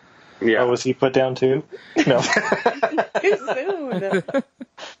 so. Yeah. Oh, was he put down too? No. Too soon.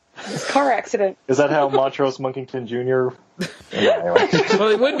 Car accident. Is that how Montrose Monkington Jr. Anyway. Well,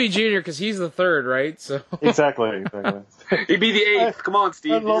 it would be Junior because he's the third, right? So. Exactly. He'd be the eighth. Come on,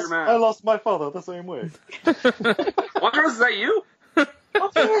 Steve. Do your math. I lost my father the same way. Montrose, is that you?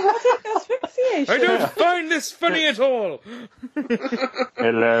 Asphyxiation. I don't find this funny at all.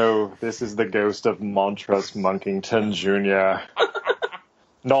 Hello, this is the ghost of Montrose Monkington Jr.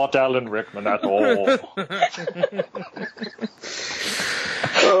 Not Alan Rickman at all. But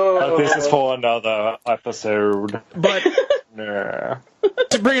this is for another episode. But Nah.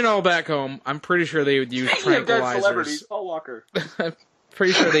 to bring it all back home, I'm pretty sure they would use Speaking of dead celebrities, tranquilizers. Paul Walker. I'm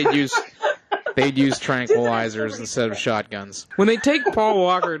pretty sure they'd use tranquilizers instead of shotguns. When they take Paul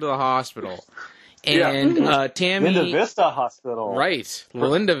Walker to the hospital, and Tammy... Linda Vista Hospital. Right.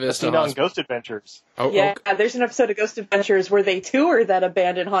 Linda Vista Seen on Hospital. Ghost Adventures. Oh, Yeah, there's an episode of Ghost Adventures where they tour that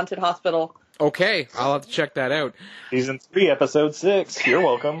abandoned haunted hospital. Okay, I'll have to check that out. Season 3, episode 6. You're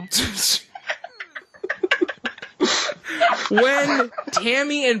welcome. When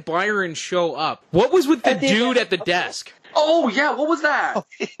Tammy and Byron show up, what was with the dude at the desk? Oh, yeah, what was that?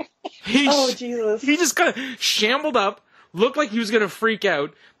 Oh, Jesus. He just kind of shambled up, looked like he was going to freak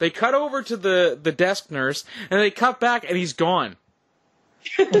out. They cut over to the desk nurse, and they cut back, and he's gone.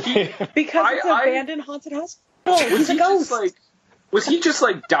 Because it's an abandoned haunted hospital. He's a ghost. Was he just,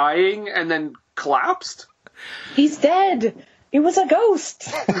 like, dying and then collapsed? He's dead. It was a ghost.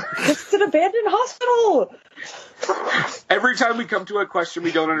 It's an abandoned hospital. Every time we come to a question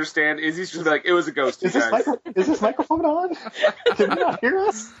we don't understand, Izzy's just like, it was a ghost. Is this microphone on? Did you not hear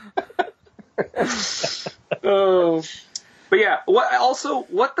us? Oh. But yeah,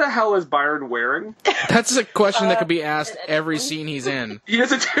 what the hell is Byron wearing? That's a question that could be asked every scene he's in. He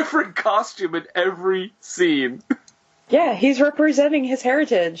has a different costume in every scene. Yeah, he's representing his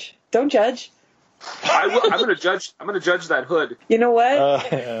heritage. Don't judge. I'm gonna judge that hood. You know what?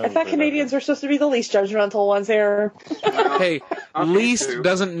 I thought Canadians were supposed to be the least judgmental ones here. Hey, least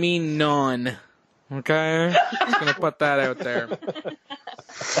doesn't mean none. Okay? Just gonna put that out there.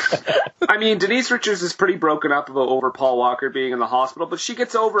 I mean, Denise Richards is pretty broken up over Paul Walker being in the hospital, but she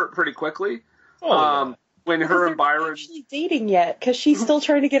gets over it pretty quickly. When her and Byron They're not actually dating yet, because she's still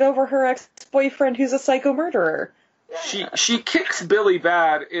trying to get over her ex-boyfriend who's a psycho murderer. She kicks Billy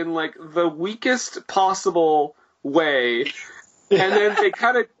bad in like the weakest possible way, and then they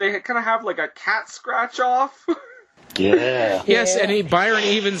kind of have like a cat scratch off. Yeah. Yes, and Byron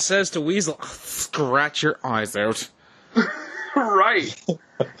even says to Weasel, "Scratch your eyes out." Right.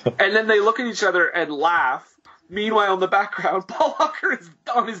 And then they look at each other and laugh. Meanwhile, in the background, Paul Walker is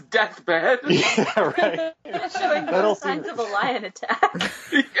on his deathbed. Yeah, right. Showing no signs of a lion attack.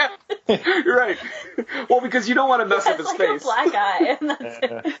 Yeah, you're right. Well, because you don't want to mess up his like face. A black eye, and that's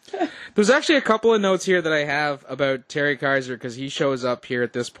it. There's actually a couple of notes here that I have about Terry Kaiser, because he shows up here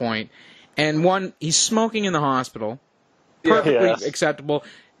at this point. And one, he's smoking in the hospital. Perfectly acceptable.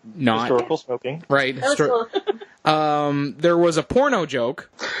 Not. Historical smoking. Right. There was a porno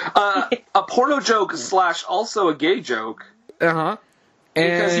joke. A porno joke / also a gay joke. Uh-huh.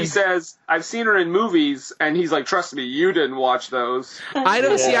 Because he says, I've seen her in movies, and he's like, trust me, you didn't watch those. I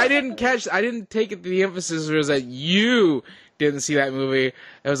didn't take it, the emphasis was that you didn't see that movie.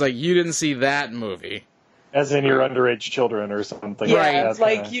 It was like, you didn't see that movie. As in your underage children or something. Yeah, Right.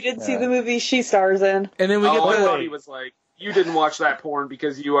 like you didn't see the movie she stars in. And then we get I thought he was like, you didn't watch that porn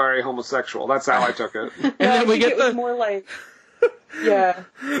because you are a homosexual. That's how I took it. And then we get it was more like, yeah,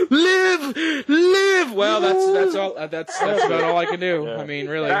 live. Well, that's all. That's about all I can do. Yeah. I mean,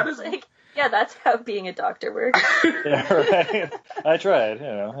 really. That is like, yeah, that's how being a doctor works. Yeah, right. I tried.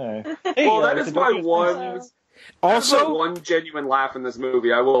 Hey, well, that is my one. Also, one genuine laugh in this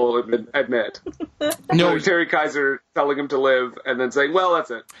movie, I will admit. No, Terry Kaiser telling him to live and then saying, "Well, that's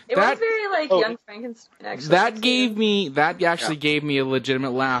it." It was very Young Frankenstein. Actually, that actually gave me a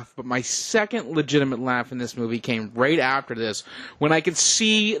legitimate laugh. But my second legitimate laugh in this movie came right after this, when I could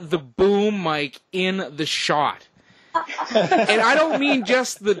see the boom mic in the shot. And I don't mean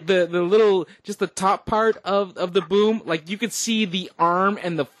just the little, just the top part of the boom. Like, you could see the arm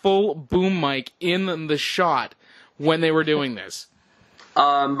and the full boom mic in the shot when they were doing this.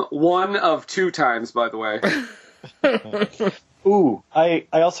 One of 2 times, by the way. Ooh, I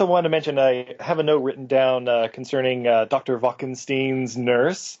also want to mention, I have a note written down concerning Dr. Wachenstein's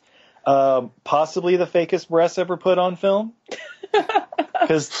nurse. Possibly the fakest breasts ever put on film.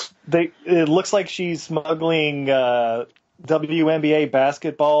 Because it looks like she's smuggling WNBA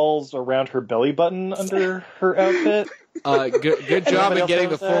basketballs around her belly button under her outfit. Good job in getting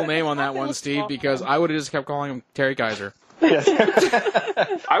the full name on that one, Steve, because I would have just kept calling him Terry Kaiser. Yes.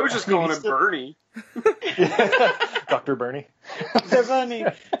 I was just calling him Bernie. Dr. Bernie. Dr. Bernie.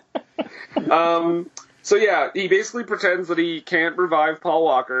 So yeah, he basically pretends that he can't revive Paul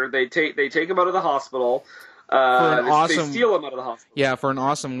Walker. They take him out of the hospital. They steal him out of the hospital. Yeah, for an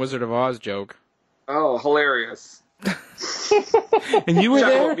awesome Wizard of Oz joke. Oh, hilarious. And you were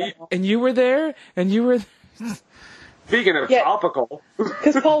there? And you were there? And you were... Speaking of topical.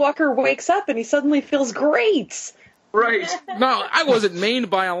 Because Paul Walker wakes up and he suddenly feels great. Right. No, I wasn't maimed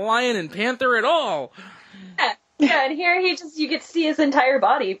by a lion and panther at all. Yeah, and here you get to see his entire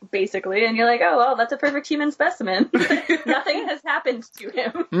body, basically, and you're like, oh, well, that's a perfect human specimen. Nothing has happened to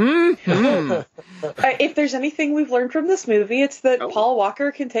him. Mm-hmm. If there's anything we've learned from this movie, it's that Paul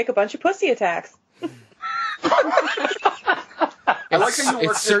Walker can take a bunch of pussy attacks.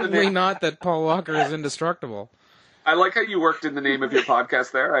 It's certainly not that Paul Walker is indestructible. I like how you worked in the name of your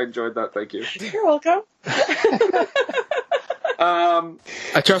podcast there. I enjoyed that. Thank you. You're welcome.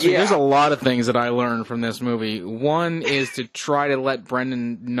 Trust me, Yeah. there's a lot of things that I learned from this movie. One is to try to let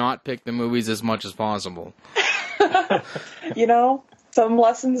Brendan not pick the movies as much as possible. You know, some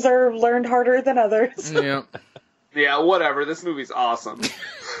lessons are learned harder than others. Yeah. Yeah, whatever. This movie's awesome.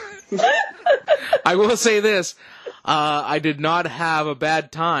 I will say this. I did not have a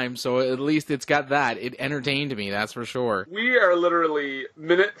bad time, so at least it's got that. It entertained me, that's for sure. We are literally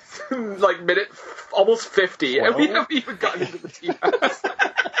minute almost 50, and we haven't even gotten into the T-Rex.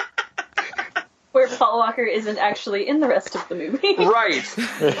 Where Paul Walker isn't actually in the rest of the movie. Right.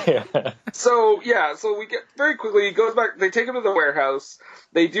 So we get very quickly, he goes back, they take him to the warehouse,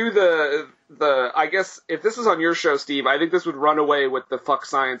 they do the I guess, if this was on your show, Steve, I think this would run away with the Fuck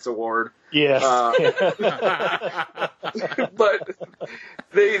Science Award. Yes. But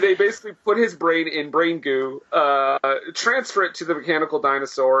they basically put his brain in brain goo, transfer it to the mechanical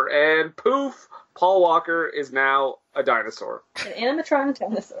dinosaur, and poof, Paul Walker is now a dinosaur. An animatronic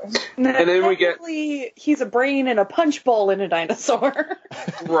dinosaur. And then we get... He's a brain in a punch bowl in a dinosaur.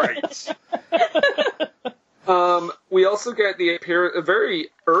 Right. We also get a very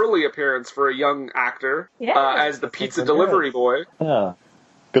early appearance for a young actor as the pizza delivery boy. Yeah.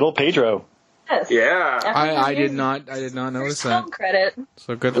 Good old Pedro. Yes. Yeah. I did not notice that. Film credit.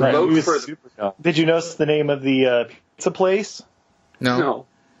 So good for Right, him. he was super young. Did you notice the name of the pizza place? No.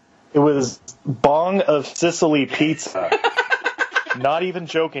 It was Bong of Sicily Pizza. Not even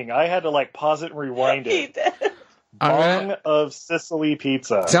joking. I had to pause it and rewind it. Bong of Sicily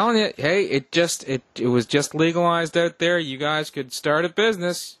Pizza. Telling you, hey, it was just legalized out there. You guys could start a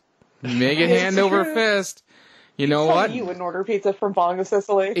business, make it hand over fist. You know what? You wouldn't order pizza from Bong of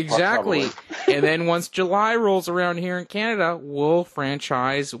Sicily. Exactly. And then once July rolls around here in Canada, we'll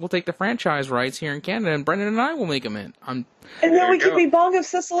take the franchise rights here in Canada, and Brendan and I will make them in. And then we could be Bong of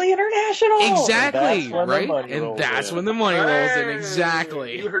Sicily International. Exactly, That's when the right? money And rolls that's in. when the money rolls in. Hey!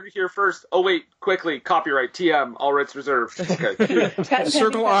 Exactly. You heard it here first. Oh, wait, quickly. Copyright, TM, all rights reserved. Okay.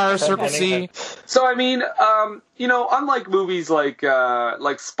 Circle R, circle C. So, I mean, unlike movies like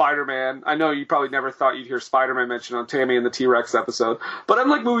Spider-Man, I know you probably never thought you'd hear Spider-Man mentioned on Tammy and the T-Rex episode, but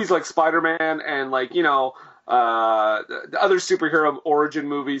unlike movies like Spider-Man and the other superhero origin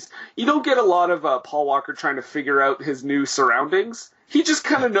movies, you don't get a lot of Paul Walker trying to figure out his new surroundings. He just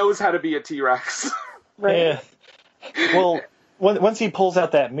kind of knows how to be a T-Rex. Right. Yeah. Well, once he pulls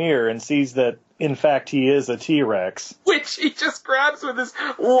out that mirror and sees that, in fact, he is a T-Rex. Which he just grabs with his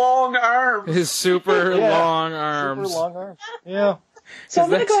long arms. His super long arms. Super long arms. Yeah. So I'm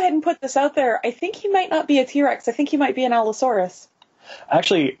going to go ahead and put this out there. I think he might not be a T-Rex. I think he might be an Allosaurus.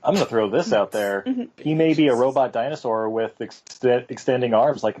 Actually, I'm going to throw this out there. He may be a robot dinosaur with extending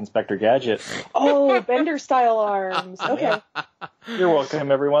arms like Inspector Gadget. Oh, Bender-style arms. Okay. You're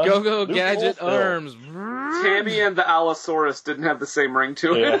welcome, everyone. Go, Loophole Gadget still. arms. Tammy and the Allosaurus didn't have the same ring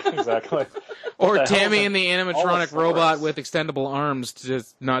to it. Yeah, exactly. Or What the hell Tammy is and the animatronic Allosaurus? robot with extendable arms,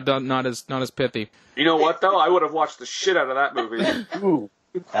 just not as pithy. You know what, though? I would have watched the shit out of that movie. Ooh.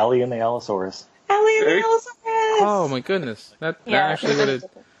 Allie and the Allosaurus. Ellie and the Hey. Allosaurus. Oh my goodness, that Yeah. actually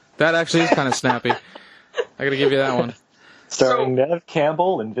is kind of snappy. I gotta give you that one. Starring Nev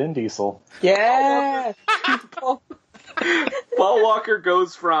Campbell and Vin Diesel. Yeah. Paul Walker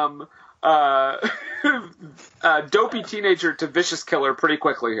goes from dopey teenager to vicious killer pretty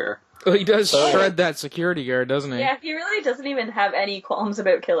quickly here. Well, he does Oh. shred that security guard, doesn't he? Yeah, he really doesn't even have any qualms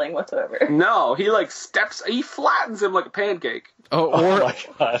about killing whatsoever. No, he he flattens him like a pancake. Oh, Oh my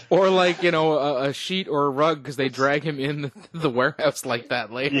god. or a sheet or a rug because they drag him in the warehouse like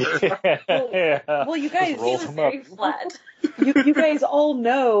that later. Yeah. Well, you guys, Just rolls He was him up. very flat. you guys all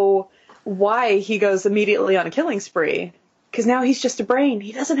know why he goes immediately on a killing spree. Because now he's just a brain.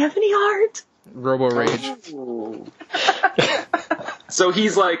 He doesn't have any heart. Robo Rage. So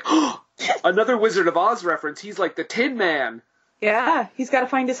he's like, another Wizard of Oz reference. He's like the Tin Man. Yeah, he's got to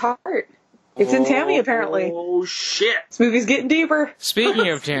find his heart. It's in Tammy, apparently. Oh, shit. This movie's getting deeper. Speaking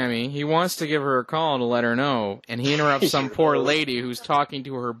of Tammy, he wants to give her a call to let her know, and he interrupts some poor lady who's talking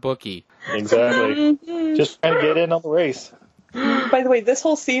to her bookie. Exactly. Just trying to get in on the race. By the way, this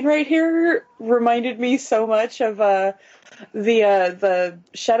whole scene right here reminded me so much of the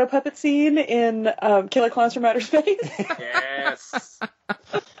shadow puppet scene in Killer Clowns from Outer Space. Yes.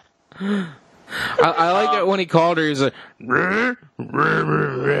 I like it when he called her. He's like,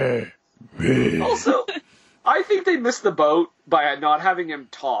 Also, I think they missed the boat by not having him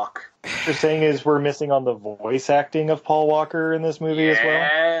talk. What you're saying is we're missing on the voice acting of Paul Walker in this movie as well?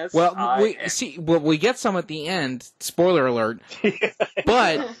 Yes. well, we get some at the end. Spoiler alert.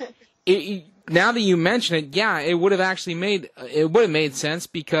 But now that you mention it, yeah, it would have made sense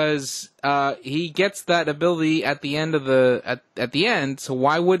because he gets that ability at the end of at the end. So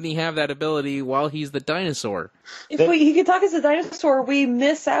why wouldn't he have that ability while he's the dinosaur? If he could talk as a dinosaur, we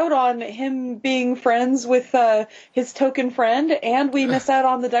miss out on him being friends with his token friend, and we miss out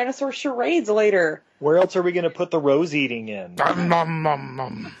on the dinosaur charades later. Where else are we going to put the rose eating in?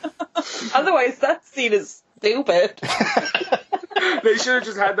 Otherwise, that scene is stupid. They should have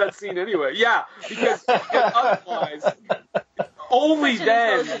just had that scene anyway. Yeah, because otherwise, only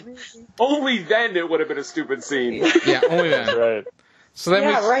then it would have been a stupid scene. Yeah, only then. Right. So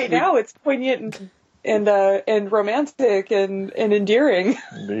then now it's poignant and romantic and endearing.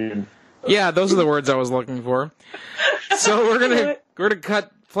 Indeed. Yeah, those are the words I was looking for. So we're gonna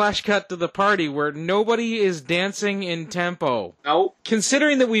flash cut to the party where nobody is dancing in tempo. Nope.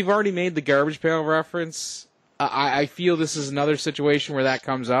 Considering that we've already made the garbage pail reference, I feel this is another situation where that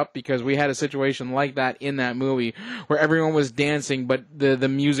comes up because we had a situation like that in that movie where everyone was dancing, but the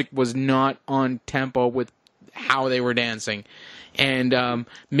music was not on tempo with how they were dancing. And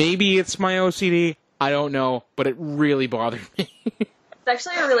maybe it's my OCD, I don't know, but it really bothered me. It's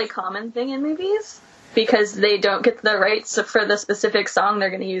actually a really common thing in movies because they don't get the rights for the specific song they're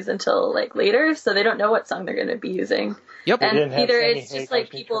going to use until like later, so they don't know what song they're going to be using. Yep. And either it's just like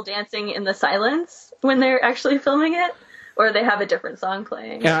people dancing in the silence when they're actually filming it, or they have a different song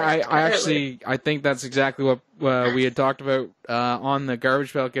playing. Yeah, I think that's exactly what we had talked about on the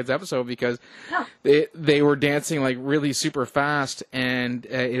Garbage Pail Kids episode because they were dancing like really super fast, and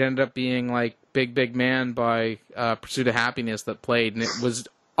it ended up being like Big Big Man by Pursuit of Happiness that played, and it was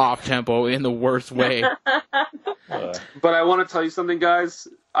off tempo in the worst way. But I want to tell you something, guys.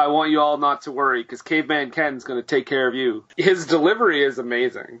 I want you all not to worry because Caveman Ken's going to take care of you. His delivery is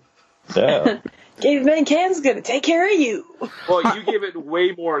amazing. Yeah. Caveman Ken's gonna take care of you. Well, you give it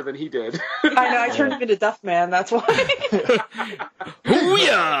way more than he did. I know, I turned him into Duff Man, that's why.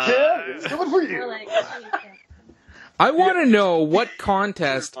 Hoo-yah! Yeah, it's coming for you. Like, I want to know what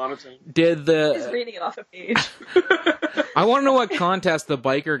contest did just reading it off a page. I want to know what contest the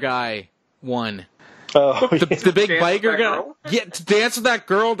biker guy won. Oh, The big Dance with biker that guy? girl? Yeah, to dance with that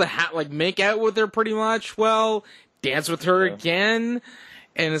girl, to make out with her pretty much. Well, dance with her again.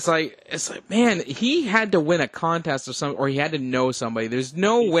 And it's like, man, he had to win a contest or something, or he had to know somebody. There's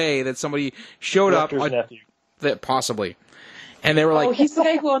no way that somebody showed up. That possibly. And they were like, he's the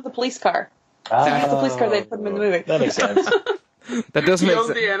guy who owned the police car. So he's the police car they put him in the movie. That makes sense. That doesn't He make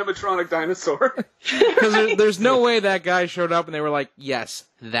owned sense. the animatronic dinosaur. Because there's no way that guy showed up and they were like, yes,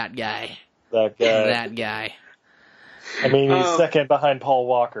 that guy. That guy. That guy. I mean, he's second behind Paul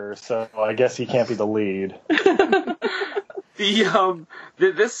Walker, so I guess he can't be the lead.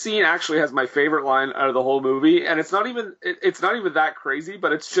 This scene actually has my favorite line out of the whole movie, and it's not even that crazy,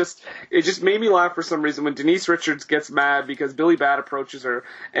 but it just made me laugh for some reason when Denise Richards gets mad because Billy Bat approaches her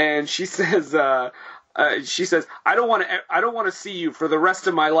and she says, "I don't want to see you for the rest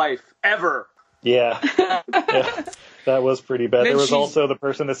of my life ever." Yeah. That was pretty bad. There was also the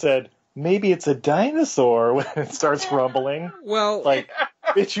person that said, "Maybe it's a dinosaur," when it starts rumbling. Well, like,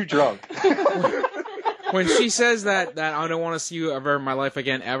 bitch, you drunk. When she says that I don't want to see you ever in my life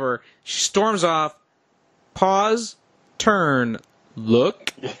again, ever, she storms off, pause, turn,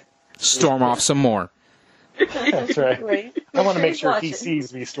 look, storm off some more. That's right. I want to make sure he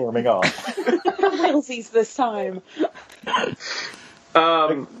sees me storming off. Realsies this time.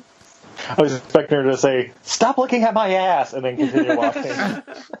 I was expecting her to say, "Stop looking at my ass," and then continue walking.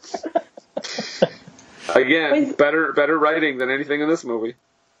 Again, better writing than anything in this movie.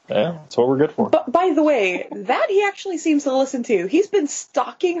 Yeah, that's what we're good for. But by the way, that he actually seems to listen to. He's been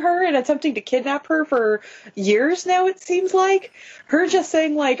stalking her and attempting to kidnap her for years now, it seems like. Her just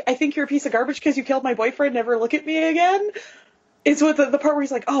saying, like, "I think you're a piece of garbage because you killed my boyfriend, never look at me again," is what the part where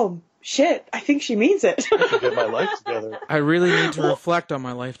he's like, "Oh, shit, I think she means it." I should get my life together. I really need to reflect on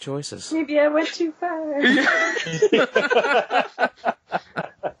my life choices. Maybe I went too far.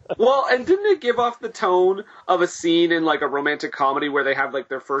 Well, and didn't it give off the tone of a scene in like a romantic comedy where they have like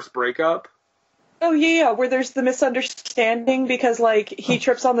their first breakup? Oh, yeah, where there's the misunderstanding because, like, he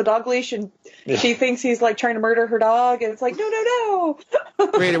trips on the dog leash and she thinks he's, like, trying to murder her dog, and it's like, no.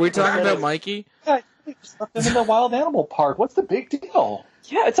 Wait, are we talking about Mikey? Yeah, just left him in the wild animal park. What's the big deal?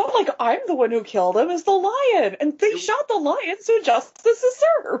 Yeah, it's not like I'm the one who killed him, it's the lion, and they shot the lion, so justice is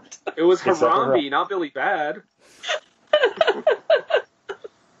served. It was Except for Harambe, not Billy Bad.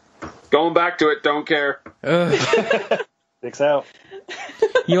 Going back to it, don't care. Dicks out.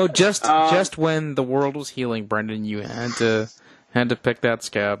 You know, just when the world was healing, Brendan, you had to pick that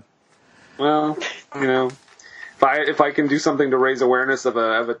scab. Well, you know, If I can do something to raise awareness of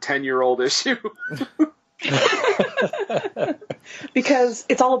a 10-year-old issue. Because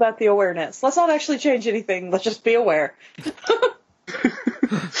it's all about the awareness. Let's not actually change anything. Let's just be aware.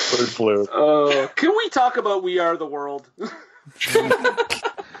 Bird flu. Can we talk about We Are the World?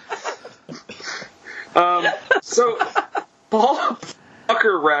 So, Paul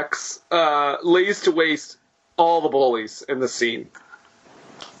Walker Rex lays to waste all the bullies in the scene.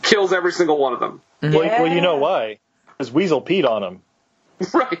 Kills every single one of them. Well, you know why? Because Weasel peed on him.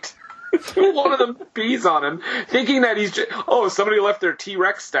 Right. One of them pees on him, thinking that he's somebody left their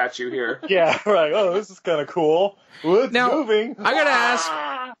T-Rex statue here. Yeah, right. Oh, this is kind of cool. It's Now, moving. I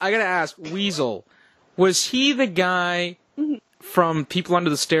gotta ask, Weasel, was he the guy from People Under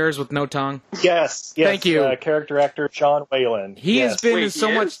the Stairs with no tongue? Yes. Thank you. Character actor Sean Whalen. He's been Wait, in so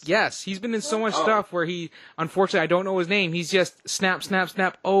he much. is? Yes, he's been in so much stuff where he, unfortunately, I don't know his name. He's just snap, snap,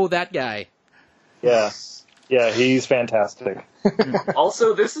 snap. Oh, that guy. Yeah. Yeah, he's fantastic.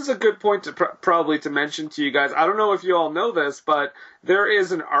 Also, this is a good point to probably to mention to you guys. I don't know if you all know this, but there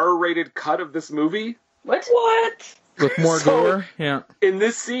is an R-rated cut of this movie. What? With more gore? Yeah. In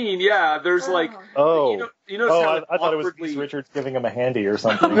this scene, yeah, there's like... Oh. You notice how I thought it was Keith Richards giving him a handy or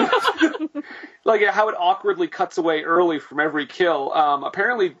something. Like how it awkwardly cuts away early from every kill.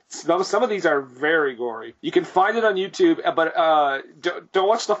 Apparently, some of these are very gory. You can find it on YouTube, but don't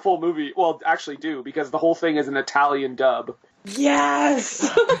watch the full movie. Well, actually do, because the whole thing is an Italian dub. Yes!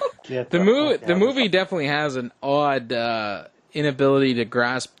 The movie definitely has an odd inability to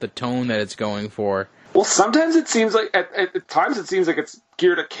grasp the tone that it's going for. Well, sometimes it seems like at times it seems like it's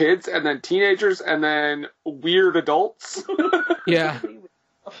geared at kids, and then teenagers, and then weird adults. Yeah.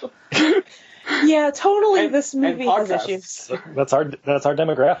 Yeah, totally. This and movie has podcasts. issues. That's our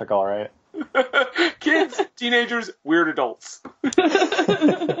demographic, all right. Kids, teenagers, weird adults.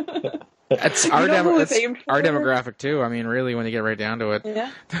 That's our, You know who it's aimed our for? demographic, too. I mean, really, when you get right down to it.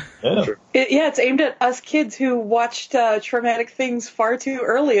 Yeah. Yeah. It's aimed at us kids who watched traumatic things far too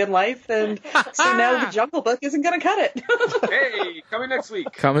early in life, and so now the Jungle Book isn't going to cut it. Hey, coming next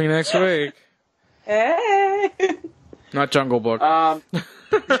week. Coming next week. Hey! Not Jungle Book. Not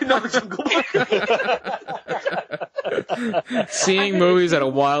the Jungle Book. Seeing movies at a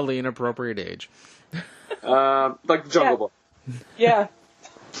wildly inappropriate age. Like the Jungle Book. Yeah.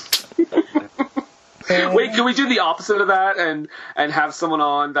 Wait, can we do the opposite of that and have someone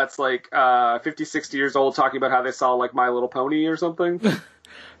on that's like 50, 60 years old talking about how they saw like My Little Pony or something?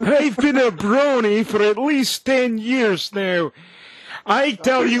 I've been a brony for at least 10 years now. I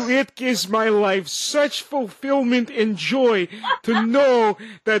tell you, it gives my life such fulfillment and joy to know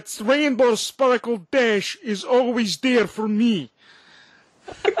that Rainbow Sparkle Dash is always there for me.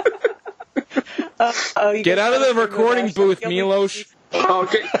 Get out of the recording booth, Milos.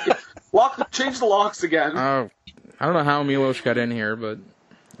 Okay, change the locks again. Oh, I don't know how Milos got in here, but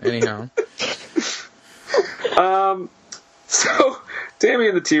anyhow. So, Tammy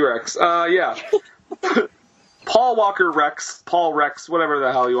and the T-Rex. Yeah. Paul Rex, whatever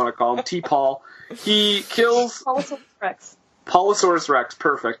the hell you want to call him, T-Paul. He kills... Palosaurus Rex,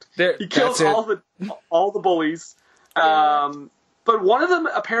 perfect. He kills all the bullies. But one of them,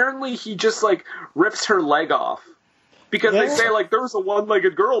 apparently, he just, like, rips her leg off. Because they say, like, there was a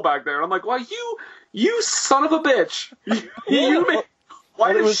one-legged girl back there. And I'm like, well, you son of a bitch.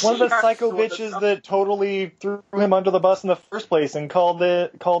 Why it was one of the psycho bitches that totally threw him under the bus in the first place and called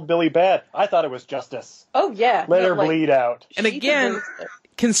Billy bad. I thought it was justice. Oh, yeah. Let her bleed out. And again,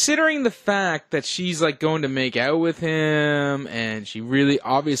 considering the fact that she's like going to make out with him and she really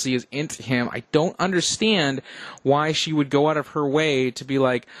obviously is into him, I don't understand why she would go out of her way to be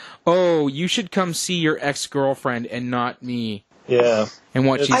like, oh, you should come see your ex-girlfriend and not me. Yeah. And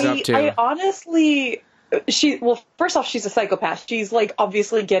what she's up to. I honestly... first off, she's a psychopath. She's, like,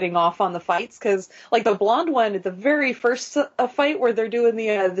 obviously getting off on the fights, because, like, the blonde one, at the very first fight where they're doing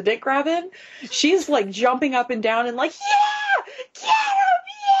the dick grabbing, she's, like, jumping up and down and, like, yeah! Get him!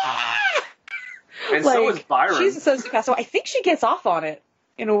 Yeah! And like, so is Byron. She's a sociopath, so I think she gets off on it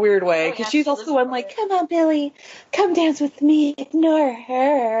in a weird way, because she's also the one, like, come on, Billy, come dance with me, ignore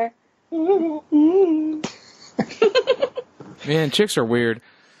her. Man, chicks are weird.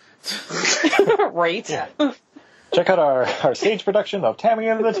 Right. Yeah. Check out our stage production of Tammy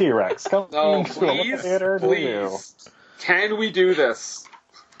and the T-Rex. Come to a local theater near you. Can we do this?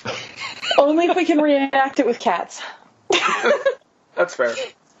 Only if we can reenact it with cats. That's fair.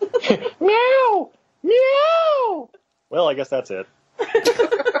 Meow! Meow! Well, I guess that's it.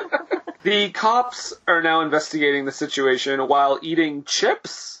 The cops are now investigating the situation while eating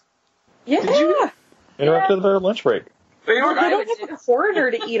chips. Yeah. Interrupted their lunch break. They Well, don't, they don't have a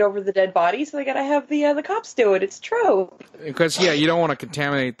coroner to eat over the dead body, so they gotta have the cops do it. It's true. Because, yeah, you don't want to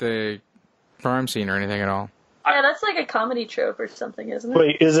contaminate the crime scene or anything at all. Yeah, that's like a comedy trope or something, isn't it?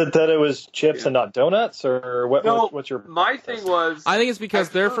 Wait, is it that it was chips and not donuts, or what? No, what's your? my thing was... I think it's because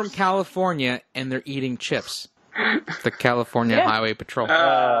At they're first- from California and they're eating chips. The California Yeah. Highway Patrol.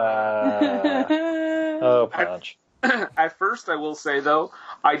 Oh, punch. At first, I will say, though,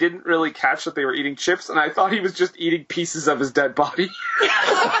 I didn't really catch that they were eating chips, and I thought he was just eating pieces of his dead body.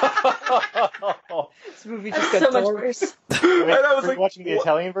 This movie just That's got so much dark. worse. And I was We're like, watching the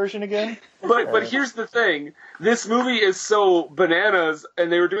Italian version again. but here's the thing. This movie is so bananas,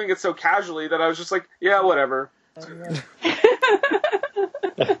 and they were doing it so casually that I was just like, yeah, whatever.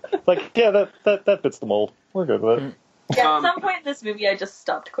 Like, yeah, that fits the mold. We're good with it. Yeah, at some point in this movie, I just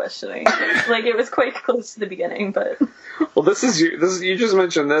stopped questioning. Like, it was quite close to the beginning, but... Well, you just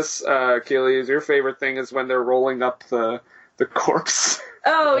mentioned this, Kaleigh, is your favorite thing is when they're rolling up the corpse.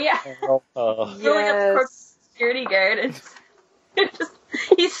 Oh, yeah. Uh, Rolling up the Yes. corpse security guard, and it just...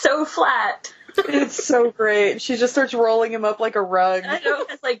 He's so flat. It's so great. She just starts rolling him up like a rug. I know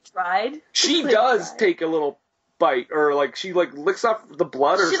it's, like, dried. She It's, like, does dried. take a little bite, or like she like licks off the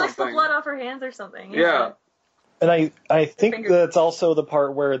blood or She something. licks the blood off her hands or something. Yeah. and I think Finger- that's also the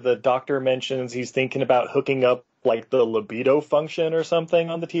part where the doctor mentions he's thinking about hooking up like the libido function or something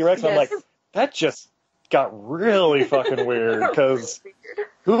on the T-Rex. I'm Yes. like, that just got really fucking weird, because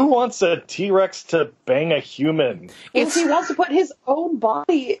who wants a T-Rex to bang a human? Well, he wants to put his own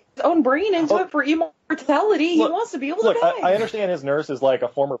body, his own brain into it for immortality. Look- He wants to be able Look, to bang. I understand his nurse is like a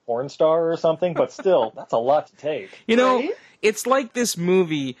former porn star or something, but still, that's a lot to take. You know, Right? it's like this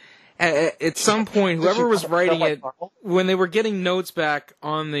movie. At some point, whoever was writing it, when they were getting notes back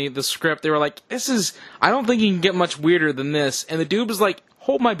on the script, they were like, I don't think you can get much weirder than this. And the dude was like,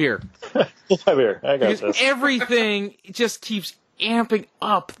 hold my beer. Come here, I got Because this. everything just keeps amping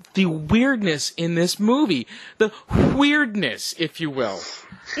up the weirdness in this movie. The weirdness, if you will.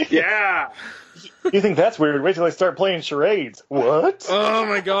 Yeah. You think that's weird? Wait till I start playing charades. What? Oh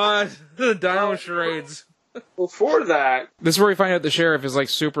my god. The dino charades. Well, for that, This is where we find out the sheriff is like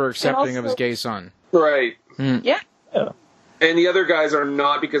super accepting of his gay son. right. Yeah. And the other guys are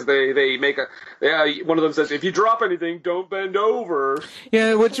not, because they make one of them says, if you drop anything, don't bend over.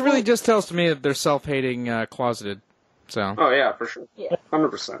 Yeah, which really just tells to me that they're self-hating, closeted. So. Oh, yeah, for sure. Yeah.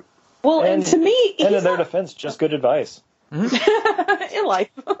 100%. Well, and to me, And in he's their not defense, just good advice. in life.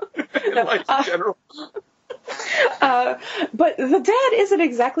 Like, in general. But the dad isn't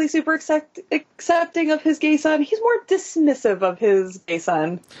exactly super accepting of his gay son. He's more dismissive of his gay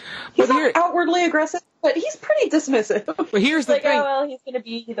son. He's But not here- outwardly aggressive, but he's pretty dismissive. But here's the Like, thing. oh, well, he's gonna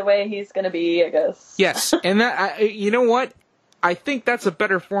be the way he's gonna be, I guess. Yes, and you know what? I think that's a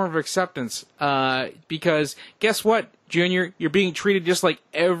better form of acceptance. Because guess what, Junior? You're being treated just like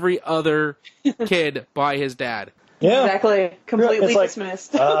every other kid by his dad. Yeah. Exactly. Completely It's like,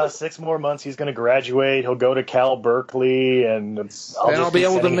 dismissed. 6 more months, he's going to graduate. He'll go to Cal Berkeley, and Then I'll be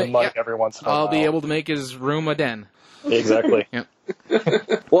able to sending him money yeah, every once in a while. I'll be able to make his room a den. Exactly. Yep.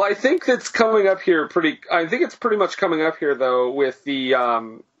 Well, I think it's coming up here I think it's pretty much coming up here, though, with the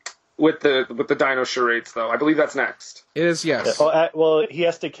dino charades, though. I believe that's next. It is, yes. Well, he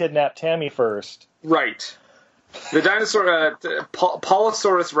has to kidnap Tammy first. Right. The dinosaur,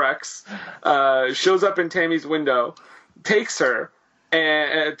 Polosaurus Rex, shows up in Tammy's window, takes her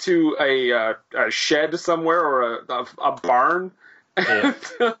to a shed somewhere, or a barn. Yeah.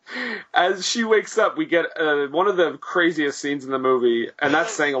 As she wakes up, we get one of the craziest scenes in the movie, and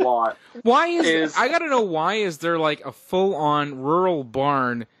that's saying a lot. Why I gotta know, why is there like a full-on rural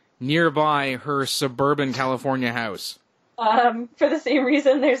barn nearby her suburban California house? For the same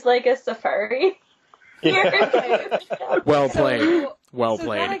reason, there's like a safari. Yeah. Well played. Well So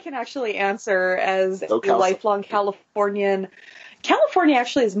played. that I can actually answer as So a lifelong Californian. California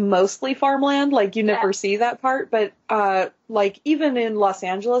actually is mostly farmland. Like, you never see that part. But, like, even in Los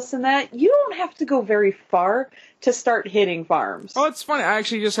Angeles and that, you don't have to go very far to start hitting farms. Oh, it's funny. I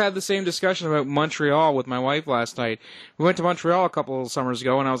actually just had the same discussion about Montreal with my wife last night. We went to Montreal a couple of summers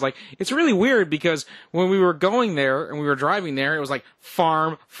ago, and I was like, it's really weird because when we were going there and we were driving there, it was like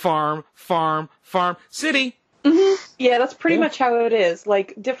farm, farm, farm, farm, city. Yeah, that's pretty much how it is.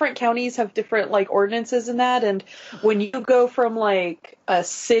 Like, different counties have different, like, ordinances in that, and when you go from, like, a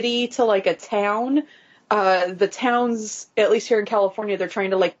city to, like, a town, the towns, at least here in California, they're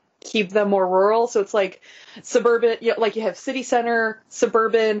trying to, like, keep them more rural, so it's, like, suburban, like, you have city center,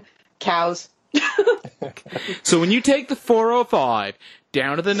 suburban, cows. So when you take the 405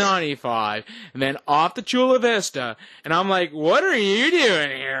 down to the 95, and then off the Chula Vista, and I'm like, what are you doing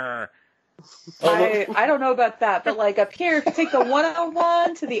here? I don't know about that, but like up here, if you take the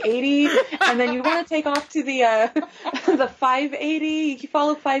 101 to the 80, and then you want to take off to the the 580, you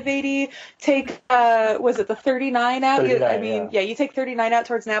follow 580. Take was it the 39 out? 39, You take 39 out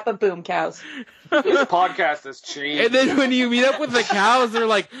towards Napa. Boom, cows. This podcast has changed. And then when you meet up with the cows, they're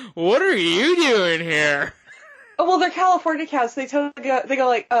like, "What are you doing here?" Oh, well, they're California cows. So they go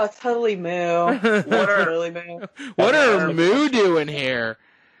like, oh, totally moo. Totally moo. What are moo doing here?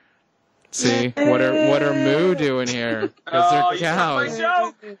 See, what are moo doing here? Because they're cows. You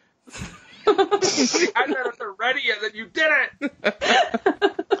took my joke. I had it ready, and then you did it.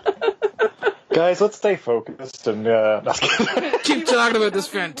 Guys, let's stay focused and Keep talking about this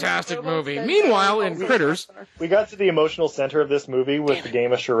fantastic movie. Meanwhile, in Critters, we got to the emotional center of this movie with the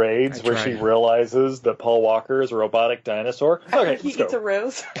game of charades, I where tried. she realizes that Paul Walker is a robotic dinosaur. Okay, He let's eats go. a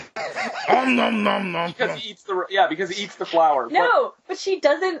rose. Nom, nom, nom. Because he eats the flower. No, but she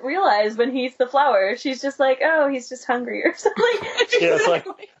doesn't realize when he eats the flower. She's just like, oh, he's just hungry or something. Yeah, it's like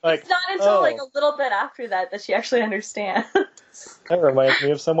It's not until like a little bit after that she actually understands. that reminds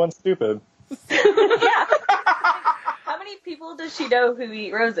me of someone stupid. Yeah. How many people does she know who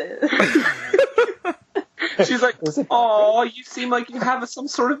eat roses? She's like, oh, you seem like you have some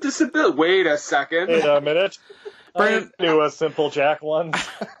sort of disability. Wait a second. Wait a minute. Brandon- I knew a simple Jack once.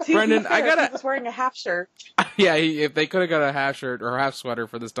 Brendan, I gotta- He was wearing a half shirt. yeah, if they could have got a half shirt or half sweater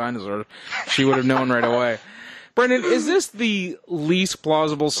for this dinosaur, she would have known right away. Brendan, is this the least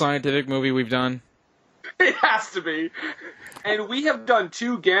plausible scientific movie we've done? It has to be. And we have done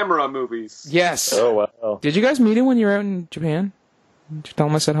 2 Gamera movies. Yes. Oh, wow. Did you guys meet him when you were out in Japan? Did you tell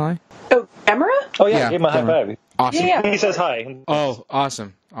him I said hi? Oh, Emera? Oh, yeah, Yeah, give him a high come on. five. Awesome. Yeah. He says hi. Oh,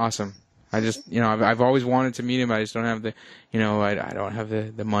 awesome. I just, I've always wanted to meet him. I just don't have the, I don't have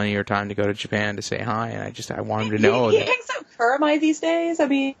the money or time to go to Japan to say hi, and I want him to know He that. hangs out Kuramai these days. I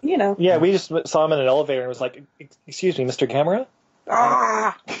mean, Yeah, we just saw him in an elevator and was like, excuse me, Mr. Camera?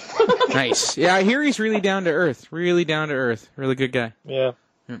 Ah. Nice. Yeah, I hear he's really down to earth. Really down to earth. Really good guy. Yeah.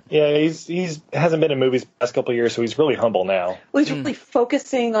 Yeah, he's hasn't been in movies the past couple of years, so he's really humble now. Well, he's really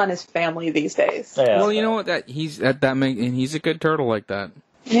focusing on his family these days. Yeah. Well, you know what? And he's a good turtle like that.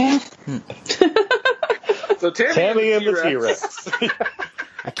 Yeah. So Tammy and the T-Rex. T-Rex.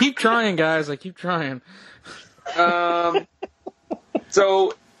 I keep trying, guys. I keep trying.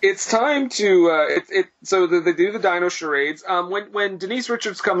 So it's time to so they do the dino charades. When Denise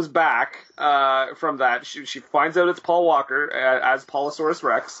Richards comes back from that, she finds out it's Paul Walker as Polosaurus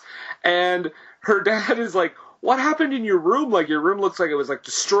Rex, and her dad is like, "What happened in your room? Like, your room looks like it was like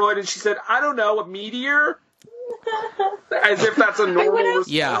destroyed." And she said, "I don't know, a meteor." As if that's a normal response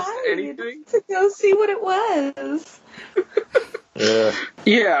to anything. To go see what it was. Yeah.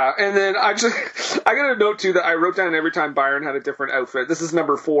 Yeah, and then I got a note too that I wrote down every time Byron had a different outfit. This is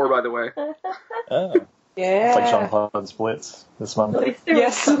number 4, by the way. Oh. Yeah. It's like Jean-Claude Splits this month.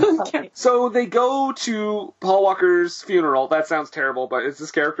 Yes. So they go to Paul Walker's funeral. That sounds terrible, but it's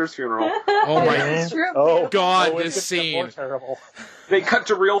his character's funeral. Oh my It's true. Oh, God, oh, this it's gonna get more scene. terrible. They cut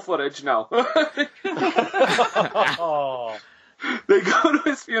to real footage. No. Oh. They go to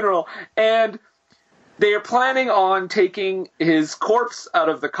his funeral, and they are planning on taking his corpse out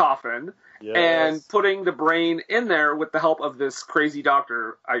of the coffin Yes. and putting the brain in there with the help of this crazy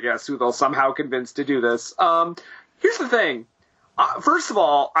doctor, I guess, who they'll somehow convince to do this. Here's the thing. First of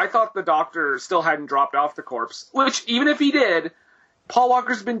all, I thought the doctor still hadn't dropped off the corpse, which, even if he did, Paul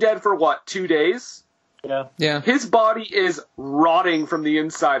Walker's been dead for, 2 days? Yeah. Yeah. His body is rotting from the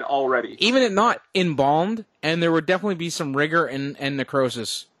inside already. Even if not embalmed, and there would definitely be some rigor and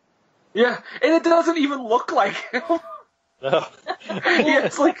necrosis. Yeah, and it doesn't even look like him. No. Yeah,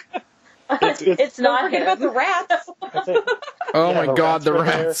 it's like... It's Don't not forget him. about the rats. That's it. Oh Yeah, my the God, the rats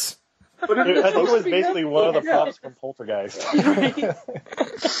right there. rats. But I think it was supposed to be basically one of the yeah. props from Poltergeist.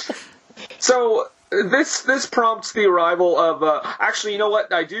 So this prompts the arrival of actually, you know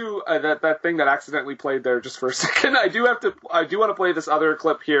what? I do that thing that accidentally played there just for a second. I do want to play this other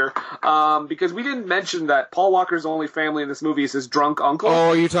clip here because we didn't mention that Paul Walker's only family in this movie is his drunk uncle.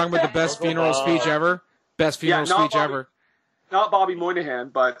 Oh, you're talking about the best funeral speech ever? Best funeral not speech Bobby. ever. Not Bobby Moynihan,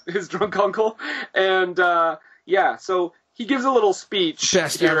 but his drunk uncle. And so he gives a little speech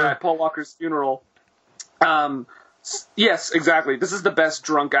Best here ever. at Paul Walker's funeral. Yes, exactly. This is the best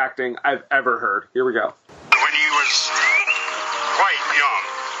drunk acting I've ever heard. Here we go. When he was quite young,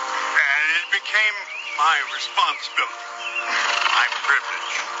 and it became my responsibility, my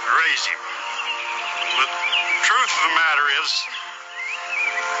privilege to raise him. But the truth of the matter is,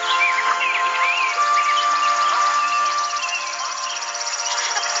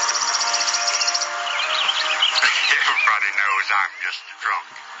 Everybody knows I'm just drunk.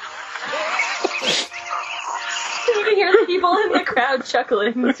 You can hear the people in the crowd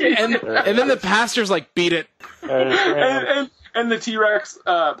chuckling. Too. And then the pastor's like, beat it. And the T-Rex,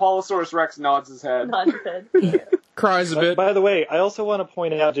 Polosaurus Rex nods his head. Nods his head. Cries a bit. By the way, I also want to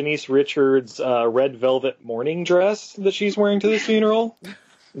point out Denise Richards' red velvet mourning dress that she's wearing to the funeral.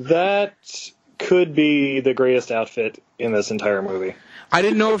 That could be the greatest outfit in this entire movie. I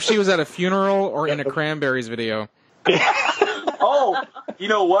didn't know if she was at a funeral or in a Cranberries video. Oh, you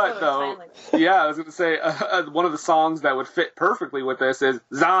know what, though? Yeah, I was going to say, one of the songs that would fit perfectly with this is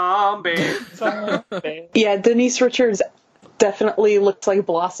Zombie. Yeah, Denise Richards definitely looks like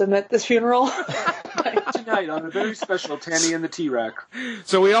Blossom at this funeral. Tonight on a very special Tammy and the T-Rex.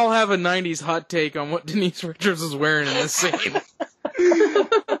 So we all have a 90s hot take on what Denise Richards is wearing in this scene.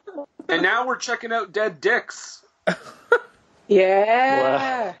 And now we're checking out dead dicks.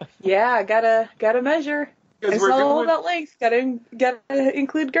 Yeah. Wow. Yeah, gotta measure. It's we're not all going- about length. Gotta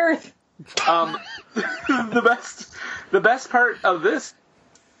include girth. The best part of this,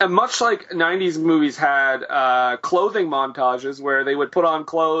 and much like 90s movies had clothing montages where they would put on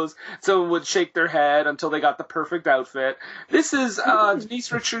clothes, someone would shake their head until they got the perfect outfit. This is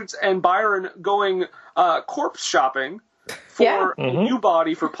Denise Richards and Byron going corpse shopping for a new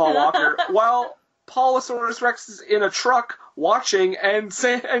body for Paul Walker, while Polosaurus Rex is in a truck watching and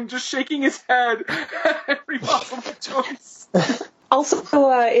just shaking his head at every possible choice. Also,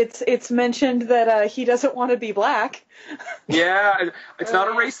 it's mentioned that he doesn't want to be black. Yeah, it's not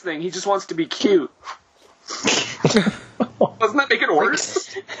a race thing. He just wants to be cute. Doesn't that make it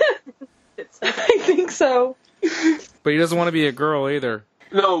worse? I think so. But he doesn't want to be a girl either.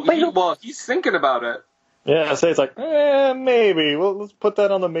 No, he's thinking about it. Yeah, so it's like, maybe. Well, let's put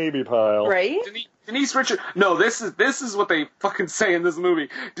that on the maybe pile. Right? Denise Richards. No, this is what they fucking say in this movie.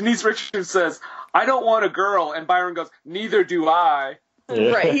 Denise Richards says, "I don't want a girl," and Byron goes, "Neither do I."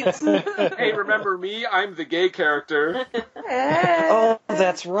 Yeah. Right. Hey, remember me? I'm the gay character. Oh,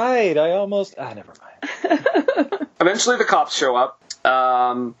 that's right. Never mind. Eventually, the cops show up.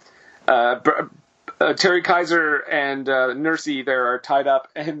 Terry Kaiser and Nursey there are tied up,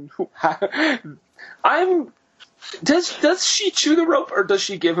 and Does she chew the rope or does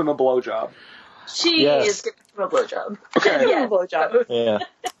she give him a blowjob? She is giving him a blowjob. Okay. Yeah, blowjob. Yeah.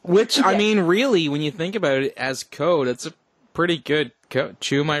 Which, I mean, really, when you think about it as code, it's a pretty good code.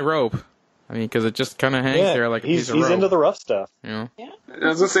 Chew my rope. I mean, because it just kind of hangs there like a piece of rope. He's into the rough stuff. You know? I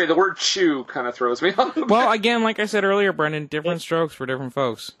was going to say, the word chew kind of throws me off. Well, again, like I said earlier, Brendan, different strokes for different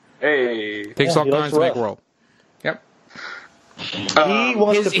folks. Hey. Takes all he kinds likes to make rough. world. Yep. He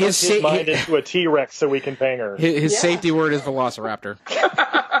wants to put his mind into a T-Rex so we can bang her. His safety word is velociraptor.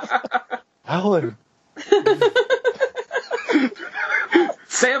 Alan.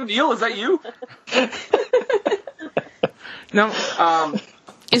 Sam Neill, is that you? Now,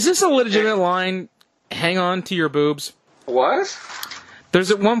 is this a legitimate line? Hang on to your boobs. What?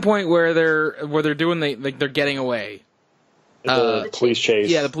 There's at one point where they're doing they're getting away. The police chase.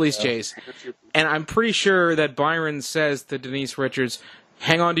 Yeah, the police chase. And I'm pretty sure that Byron says to Denise Richards,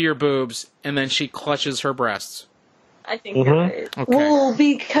 "Hang on to your boobs," and then she clutches her breasts. I think you're right. Okay. Well,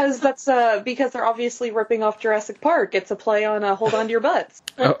 because because they're obviously ripping off Jurassic Park. It's a play on hold on to your butts.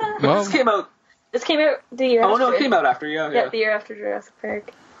 Well, This came out the year after. Oh, no, it came out after, yeah. The year after Jurassic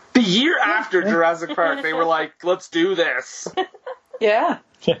Park. The year after Jurassic Park, they were like, let's do this. Yeah.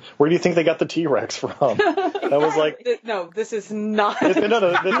 Where do you think they got the T-Rex from? That was like... No, this is not. This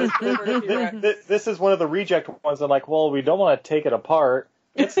is one of the reject ones. I'm like, well, we don't want to take it apart.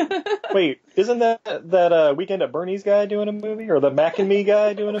 Wait, isn't that Weekend at Bernie's guy doing a movie? Or the Mac and Me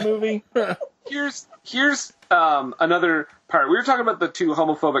guy doing a movie? Here's another part. We were talking about the two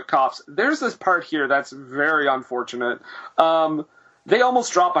homophobic cops. There's this part here that's very unfortunate. They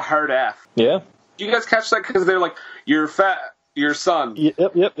almost drop a hard F. Yeah. Do you guys catch that? Because they're like, "You're fat, your son."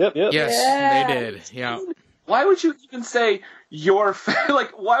 Yep. yes, they did. Yeah. Why would you even say "you're fat"?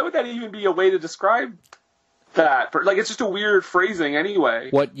 Like, why would that even be a way to describe that? Like, it's just a weird phrasing anyway.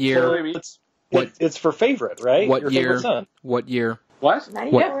 What year? You know what I mean? It's for favorite, right? What Your year? favorite son. What year? What?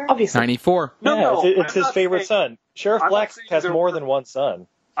 94. Obviously. 94. No, it's I'm his not favorite saying- son. Sheriff I'm not Black saying has there more were- than one son.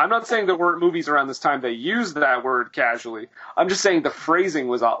 I'm not saying there weren't movies around this time that used that word casually. I'm just saying the phrasing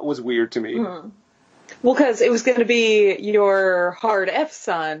was weird to me. Well, because it was going to be your hard F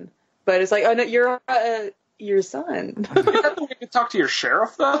son, but it's like, oh no, you're your son. Is that the way you talk to your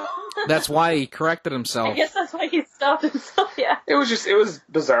sheriff, though? That's why he corrected himself. I guess that's why he stopped himself. Yeah. It was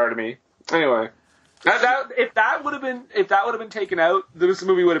bizarre to me. Anyway, if that would have been taken out, this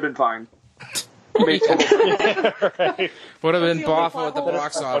movie would have been fine. Would have been the only Boffo plot at the hole.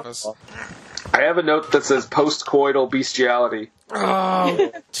 box office. I have a note that says post-coital bestiality.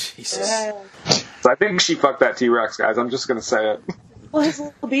 Oh, Jesus. So I think she fucked that T-Rex, guys. I'm just gonna say it. Well, his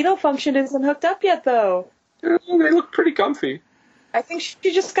libido function isn't hooked up yet, though. They look pretty comfy. I think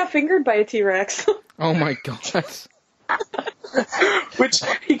she just got fingered by a T-Rex. Oh my God. Which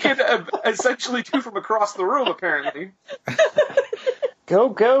he can essentially do from across the room, apparently. Go,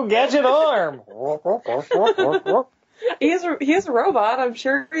 gadget arm! He is a robot. I'm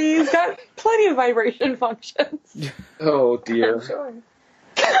sure he's got plenty of vibration functions. Oh, dear. I'm sure.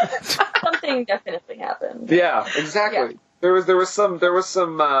 Something definitely happened. Yeah, exactly. Yeah. There was some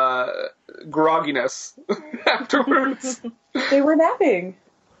grogginess afterwards. They were napping.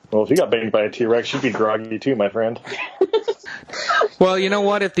 Well, if you got banged by a T-Rex, you'd be groggy too, my friend. Well, you know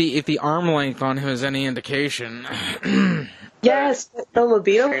what? If the arm length on him is any indication. Yes, the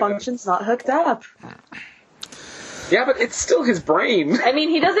libido function's not hooked up. Yeah, but it's still his brain. I mean,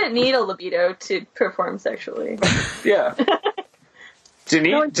 he doesn't need a libido to perform sexually. Yeah.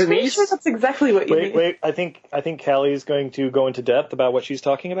 Denise? Sure that's exactly what you mean. Wait, I think Kaleigh going to go into depth about what she's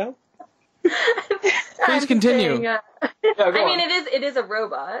talking about. Please continue. Saying, it is a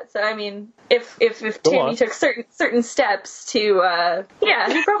robot. So I mean, if Tammy took certain steps to,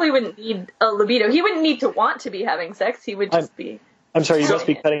 he probably wouldn't need a libido. He wouldn't need to want to be having sex. He would just be. I'm sorry, you must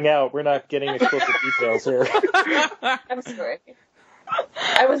be cutting out. We're not getting explicit details here. I'm sorry.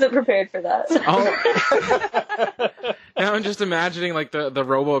 I wasn't prepared for that. Oh. Now I'm just imagining like the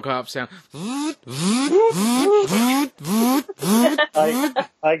RoboCop sound.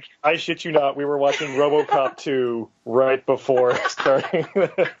 I shit you not. We were watching RoboCop 2 right before starting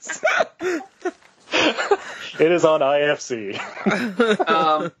this. It is on IFC.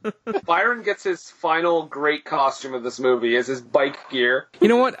 Byron gets his final great costume of this movie as his bike gear. You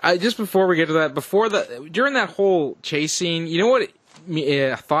know what? Just before we get to that, during that whole chase scene, you know what?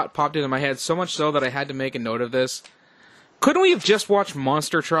 A thought popped into my head, so much so that I had to make a note of this. Couldn't we have just watched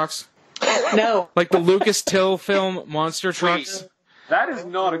Monster Trucks? No. Like the Lucas Till film Monster Trucks? Wait, that is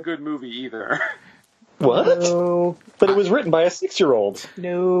not a good movie either. What? No. But it was written by a 6-year-old.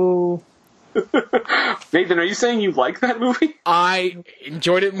 No. Nathan, are you saying you like that movie? I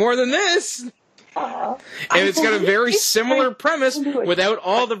enjoyed it more than this. And it's got a very similar premise without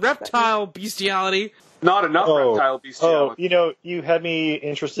all the reptile bestiality. Not enough reptile bestiality. You had me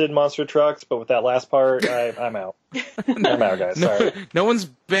interested in Monster Trucks, but with that last part, I'm out. I'm out, guys. Sorry. No one's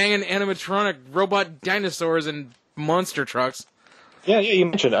banging animatronic robot dinosaurs in Monster Trucks. Yeah, you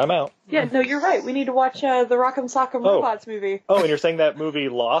mentioned it. I'm out. Yeah, no, you're right. We need to watch the Rock'em Sock'em Robots movie. Oh, and you're saying that movie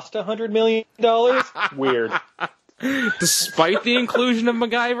lost $100 million? Weird. Despite the inclusion of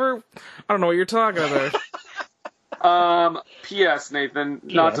MacGyver? I don't know what you're talking about. P.S. Nathan,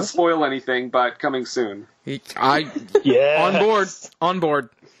 not to spoil anything, but coming soon. On board.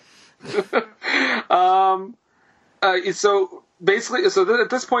 So basically, at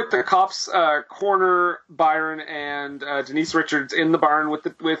this point, the cops corner Byron and Denise Richards in the barn with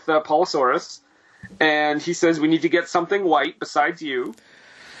Polosaurus, and he says, "We need to get something white besides you."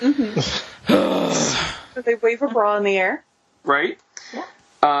 Mm-hmm. They wave a bra in the air, right? Yeah.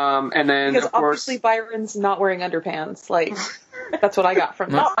 And then because of course, obviously Byron's not wearing underpants. Like that's what I got from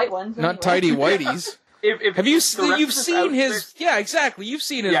that. Not tidy whities. You've seen his? Yeah, exactly. You've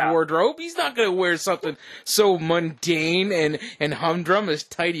seen his wardrobe. He's not going to wear something so mundane and humdrum as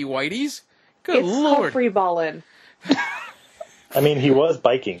tidy whities. Good Lord! It's free balling. I mean, he was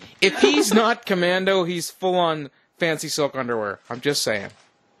biking. If he's not commando, he's full on fancy silk underwear. I'm just saying.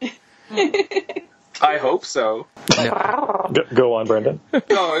 I hope so. No. Go on, Brendan. No,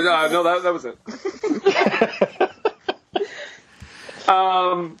 that was it.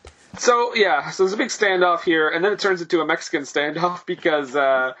 So there's a big standoff here, and then it turns into a Mexican standoff because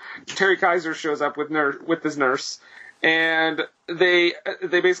Terry Kaiser shows up with his nurse, and they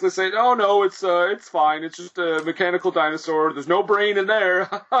basically say, "Oh no, it's fine. It's just a mechanical dinosaur. There's no brain in there.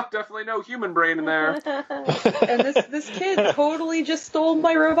 Definitely no human brain in there." And this kid totally just stole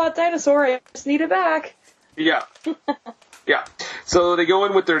my robot dinosaur. I just need it back. Yeah. Yeah. So they go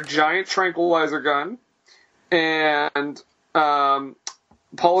in with their giant tranquilizer gun, and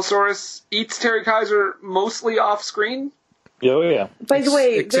Polosaurus eats Terry Kaiser mostly off screen. Oh, yeah. By the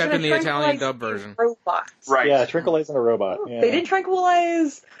way, except in the Italian dub version. Robots. Right. Yeah, tranquilizing a robot. Yeah. They didn't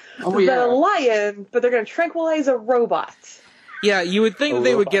tranquilize the lion, but they're going to tranquilize a robot. Yeah, you would think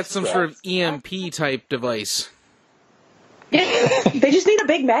they would get some sort of EMP type device. Yeah, they just need a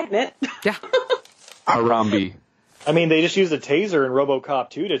big magnet. Yeah. Harambe. I mean, they just used a taser in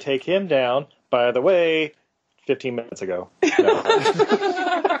RoboCop 2 to take him down. By the way, 15 minutes ago. No.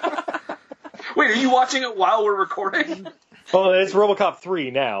 Wait, are you watching it while we're recording? Well, it's RoboCop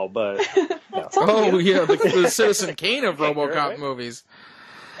 3 now, but... Yeah. Oh, yeah, the Citizen Kane of RoboCop movies.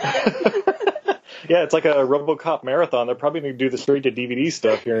 Yeah, it's like a RoboCop marathon. They're probably going to do the straight-to-DVD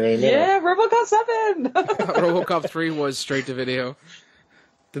stuff here in a minute. Yeah, RoboCop 7! RoboCop 3 was straight to video.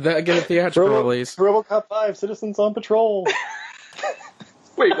 Did that get a theatrical release? RoboCop 5, Citizens on Patrol.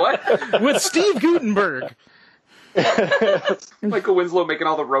 Wait, what? With Steve Guttenberg. Michael Winslow making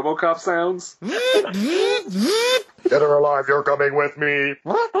all the RoboCop sounds. Dead or alive, you're coming with me.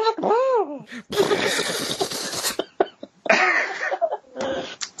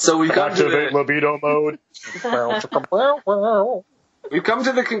 So we've come to Activate the libido mode. we've come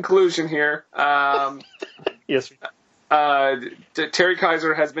to the conclusion here. Yes. Terry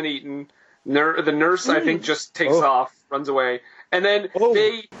Kaiser has been eaten. The nurse, I think, just takes off, runs away, and then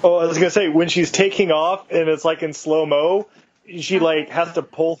they. Oh, I was gonna say when she's taking off and it's like in slow mo, she like has to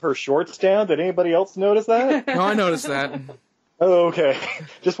pull her shorts down. Did anybody else notice that? No, I noticed that. Oh, okay.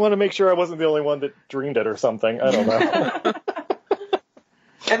 Just want to make sure I wasn't the only one that dreamed it or something. I don't know.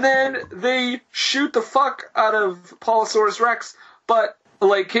 And then they shoot the fuck out of Palosaurus Rex, but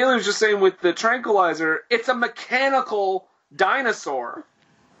like Kaylee was just saying with the tranquilizer, it's a mechanical dinosaur.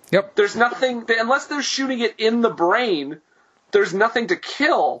 Yep. There's nothing, unless they're shooting it in the brain, there's nothing to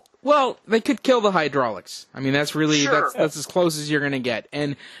kill. Well, they could kill the hydraulics. I mean, that's really that's as close as you're going to get.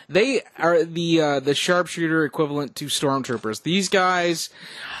 And they are the sharpshooter equivalent to stormtroopers. These guys,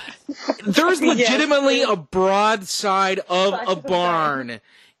 there's legitimately a broadside of a barn,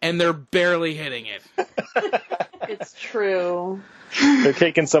 and they're barely hitting it. It's true. They're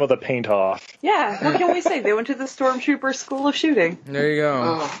taking some of the paint off. Yeah, what can we say? They went to the Stormtrooper School of Shooting. There you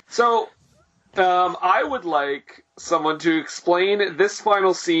go. So, I would like someone to explain this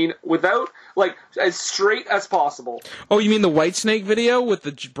final scene without, like, as straight as possible. Oh, you mean the Whitesnake video with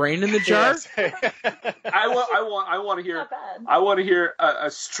the brain in the jar? Yes. I want to hear. I want to hear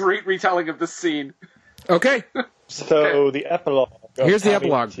a straight retelling of this scene. Okay. So the epilogue. Here's the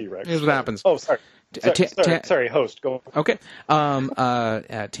epilogue. T-Rex. Here's what happens. Oh, sorry. Sorry, host. Go. Okay.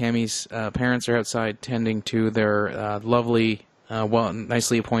 Tammy's parents are outside tending to their lovely,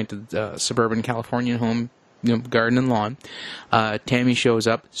 nicely appointed suburban Californian home, garden and lawn. Tammy shows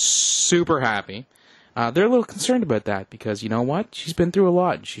up, super happy. They're a little concerned about that because, you know what? She's been through a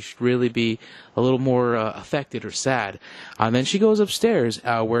lot. She should really be a little more affected or sad. Then she goes upstairs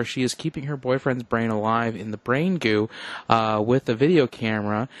where she is keeping her boyfriend's brain alive in the brain goo with a video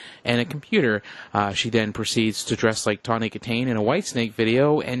camera and a computer. She then proceeds to dress like Tawny Katane in a Whitesnake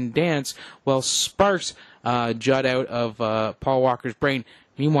video and dance while sparks jut out of Paul Walker's brain.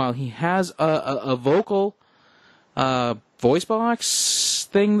 Meanwhile, he has a vocal voice box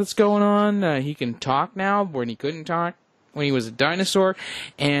thing that's going on. He can talk now when he couldn't talk when he was a dinosaur,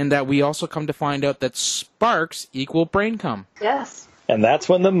 and that we also come to find out that sparks equal brain cum. Yes. And that's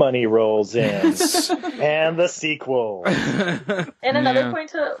when the money rolls in. And the sequel. And another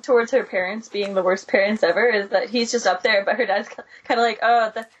point towards her parents being the worst parents ever is that he's just up there, but her dad's kind of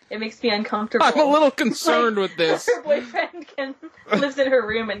like, it makes me uncomfortable. I'm a little concerned with this. Her boyfriend lives in her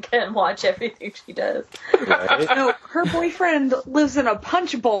room and can watch everything she does. Right? No, her boyfriend lives in a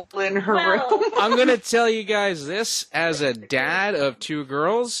punch bowl in her room. I'm going to tell you guys this, as a dad of two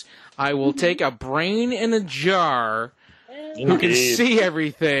girls, I will take a brain in a jar who can see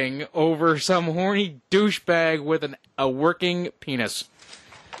everything over some horny douchebag with a working penis.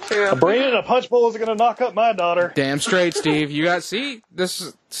 A brain in a punch bowl is going to knock up my daughter. Damn straight, Steve. You got Steve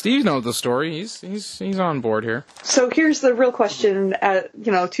knows the story. He's on board here. So here's the real question,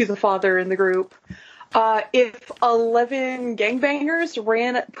 to the father in the group. If 11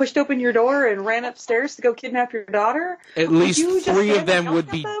 gangbangers pushed open your door and ran upstairs to go kidnap your daughter, at least 3 of them would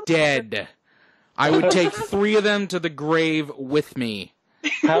be dead. I would take 3 of them to the grave with me.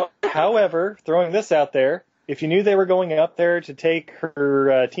 However, throwing this out there, if you knew they were going up there to take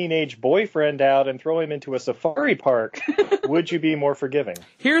her teenage boyfriend out and throw him into a safari park, would you be more forgiving?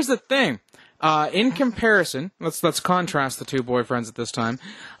 Here's the thing. In comparison, let's contrast the 2 boyfriends at this time.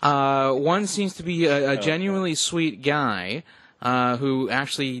 One seems to be a genuinely sweet guy, who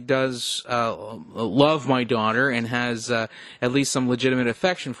actually does love my daughter and has at least some legitimate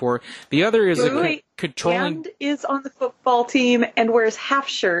affection for her. The other is controlling. And is on the football team and wears half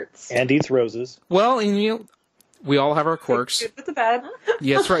shirts. And eats roses. Well, and we all have our quirks. Good with the bad.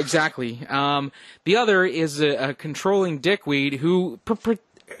 Yeah, that's right, exactly. The other is a controlling dickweed who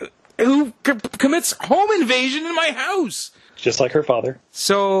commits home invasion in my house. Just like her father.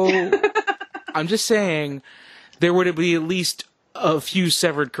 So, I'm just saying, there would be at least a few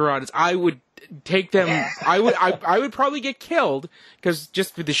severed carotids. I would take them. I would probably get killed because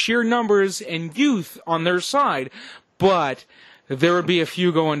just for the sheer numbers and youth on their side. but there would be a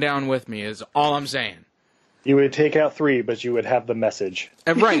few going down with me, is all I'm saying. You would take out 3, but you would have the message.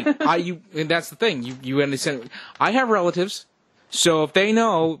 Right. And that's the thing. You understand. I have relatives, so if they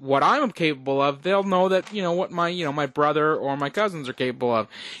know what I'm capable of, they'll know that, what my brother or my cousins are capable of.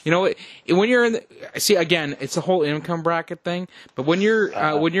 When you're see, again, it's the whole income bracket thing, but when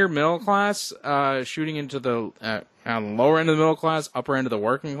you're middle class, shooting into the lower end of the middle class, upper end of the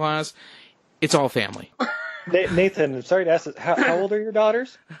working class, it's all family. Nathan, I'm sorry to ask this. How old are your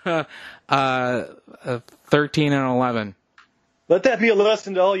daughters? 13 and 11. Let that be a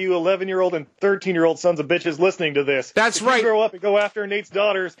lesson to all you 11-year-old and 13-year-old sons of bitches listening to this. That's if right. If you grow up and go after Nate's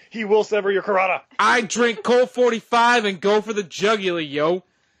daughters, he will sever your carotid. I drink Colt 45 and go for the jugular, yo.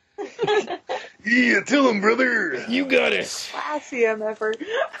 Yeah, tell him, brother. You got it. Classy effort.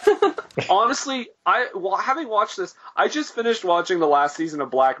 Honestly, having watched this, I just finished watching the last season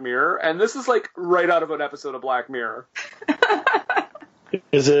of Black Mirror, and this is like right out of an episode of Black Mirror.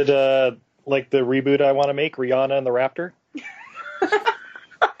 Is it like the reboot I want to make, Rihanna and the Raptor?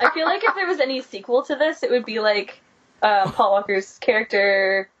 I feel like if there was any sequel to this, it would be like Paul Walker's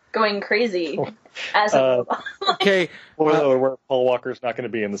character going crazy as a okay. Where Paul Walker's not going to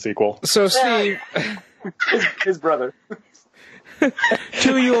be in the sequel. So Steve, his brother.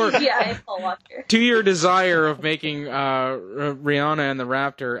 to your desire of making Rihanna and the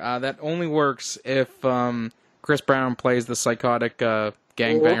Raptor, that only works if Chris Brown plays the psychotic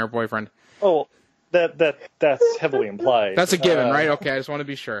gangbanger boyfriend. Oh, that's heavily implied. That's a given, right? Okay, I just want to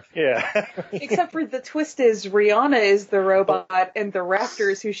be sure. Yeah. Except for the twist is Rihanna is the robot and the Raptor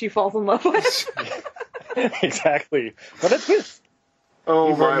is who she falls in love with. Exactly. What a twist. Oh,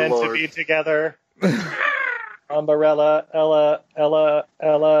 we were my meant Lord. to be together. Umbrella, Ella,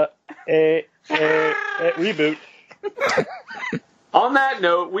 reboot. On that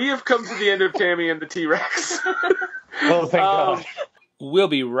note, we have come to the end of Tammy and the T-Rex. Oh, thank God. We'll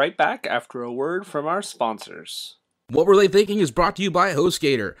be right back after a word from our sponsors. What Were They Thinking is brought to you by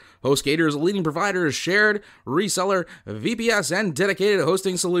HostGator. HostGator is a leading provider of shared, reseller, VPS, and dedicated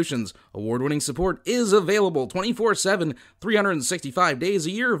hosting solutions. Award-winning support is available 24/7, 365 days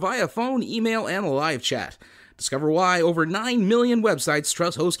a year via phone, email, and live chat. Discover why over 9 million websites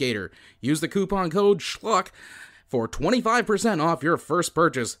trust HostGator. Use the coupon code SCHLUCK for 25% off your first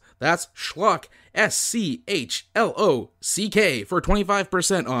purchase. That's SCHLUCK, SCHLOCK, for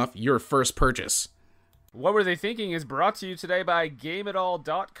 25% off your first purchase. What Were They Thinking is brought to you today by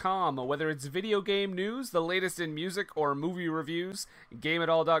GameItAll.com. Whether it's video game news, the latest in music, or movie reviews,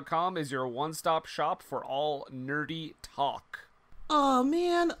 GameItAll.com is your one-stop shop for all nerdy talk. Oh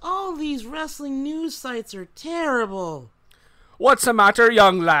man, all these wrestling news sites are terrible. What's the matter,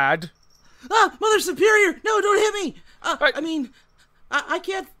 young lad? Ah, Mother Superior! No, don't hit me! I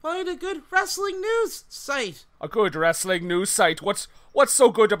can't find a good wrestling news site. A good wrestling news site? What's so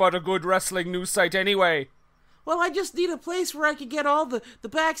good about a good wrestling news site anyway? Well, I just need a place where I can get all the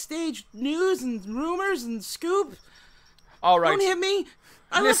backstage news and rumors and scoop. All right. Don't hit me!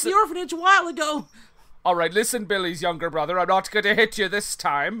 I left the orphanage a while ago. All right, listen, Billy's younger brother. I'm not going to hit you this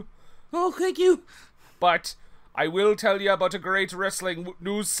time. Oh, thank you. But I will tell you about a great wrestling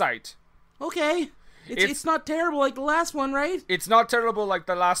news site. Okay. It's not terrible like the last one, right? It's not terrible like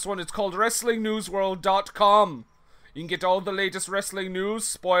the last one. It's called WrestlingNewsWorld.com. You can get all the latest wrestling news,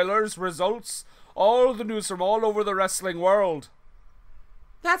 spoilers, results, all the news from all over the wrestling world.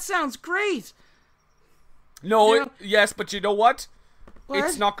 That sounds great. No, yes, but you know what? What?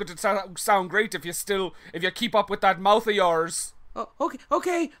 It's not going to sound great if you keep up with that mouth of yours. Oh,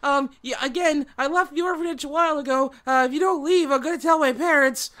 okay. Yeah, again, I left the orphanage a while ago. If you don't leave, I'm gonna tell my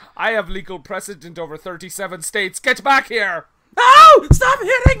parents. I have legal precedent over 37 states. Get back here! Oh! Stop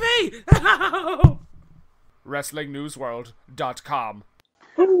hitting me! Oh! WrestlingNewsWorld.com.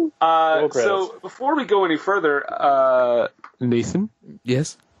 So, before we go any further, Nathan?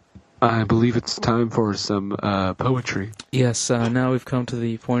 Yes? I believe it's time for some poetry. Yes, now we've come to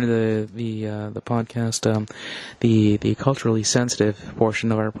the point of the podcast, the culturally sensitive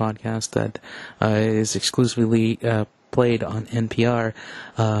portion of our podcast that is exclusively played on NPR,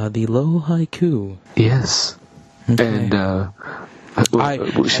 the low haiku. Yes. Okay. And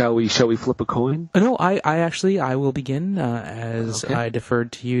shall we flip a coin? No, I will begin as I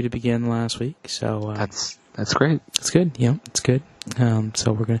deferred to you to begin last week. So that's great. It's good. Yeah, it's good.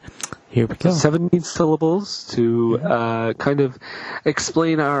 So here we go. 17 syllables to kind of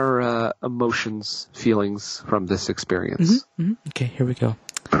explain our emotions, feelings from this experience. Okay, here we go.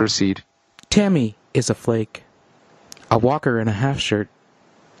 Proceed. Tammy is a flake. A walker in a half shirt.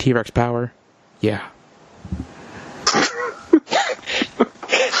 T-Rex power. Yeah.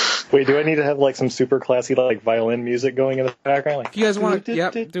 Wait, do I need to have like some super classy like violin music going in the background? Like, If you guys want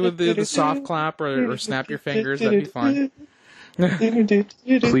to, do the soft clap or snap your fingers, that'd be fine.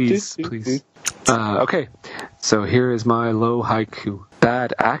 Please. Okay, so here is my low haiku.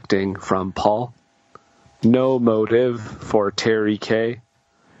 Bad acting from Paul. No motive for Terry K.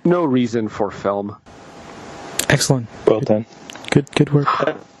 No reason for film. Excellent. Well done. Good work.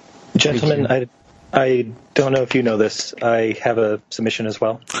 Gentlemen, I don't know if you know this. I have a submission as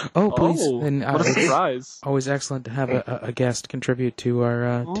well. Oh, please. Oh, And, what a surprise. Always excellent to have a guest contribute to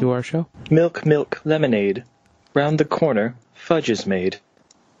our show. Milk, lemonade. Round the corner, fudge is made.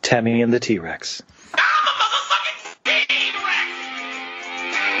 Tammy and the T-Rex.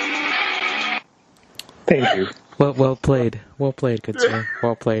 Thank you. Well played. Well played, good sir.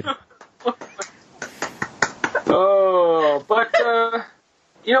 Well played. Oh, but,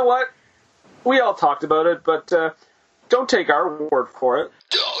 you know what? We all talked about it, but don't take our word for it.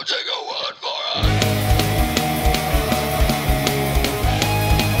 Don't take a word for it.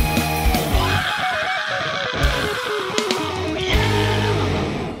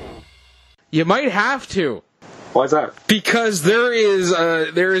 You might have to. Why's that? Because there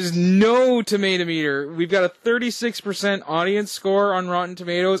is no tomato meter. We've got a 36% audience score on Rotten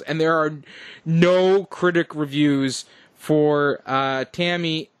Tomatoes, and there are no critic reviews for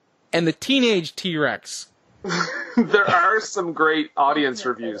Tammy and the Teenage T-Rex. There are some great audience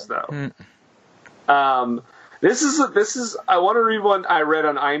reviews, though. This is. I want to read one I read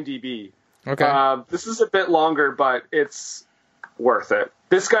on IMDb. Okay. This is a bit longer, but it's worth it.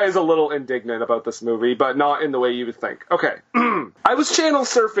 This guy is a little indignant about this movie, but not in the way you would think. Okay. I was channel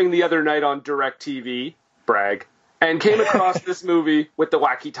surfing the other night on DirecTV, brag, and came across this movie with the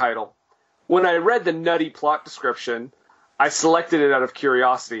wacky title. When I read the nutty plot description, I selected it out of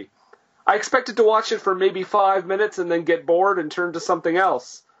curiosity. I expected to watch it for maybe 5 minutes and then get bored and turn to something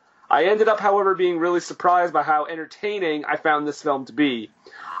else. I ended up, however, being really surprised by how entertaining I found this film to be.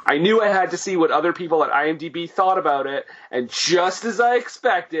 I knew I had to see what other people at IMDb thought about it, and just as I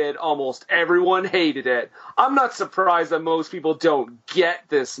expected, almost everyone hated it. I'm not surprised that most people don't get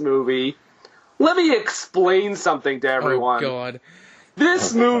this movie. Let me explain something to everyone. Oh, God.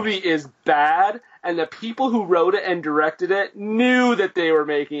 This movie is bad, and the people who wrote it and directed it knew that they were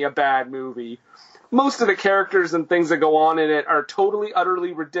making a bad movie. Most of the characters and things that go on in it are totally,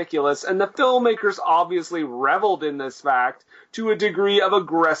 utterly ridiculous, and the filmmakers obviously reveled in this fact to a degree of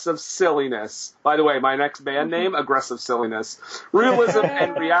aggressive silliness. By the way, my next band name, Aggressive Silliness. Realism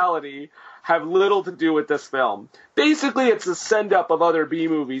and reality have little to do with this film. Basically, it's a send-up of other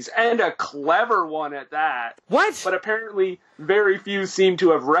B-movies, and a clever one at that. What? But apparently, very few seem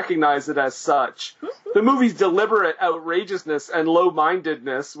to have recognized it as such. The movie's deliberate outrageousness and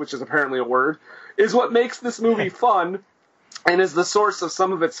low-mindedness, which is apparently a word, is what makes this movie fun, and is the source of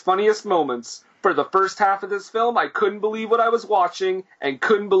some of its funniest moments. For the first half of this film, I couldn't believe what I was watching, and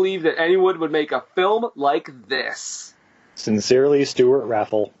couldn't believe that anyone would make a film like this. Sincerely, Stuart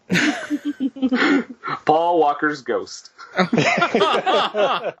Raffle. Paul Walker's Ghost.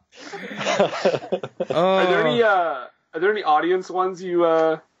 Are there any audience ones you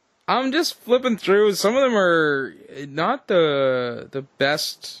I'm just flipping through. Some of them are not the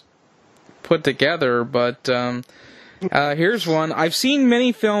best put together, but here's one. I've seen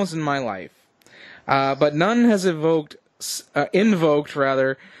many films in my life, but none has invoked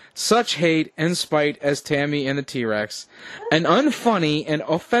such hate and spite as Tammy and the T-Rex. An unfunny and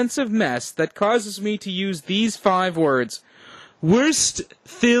offensive mess that causes me to use these 5 words. Worst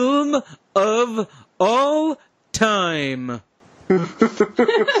film of all time.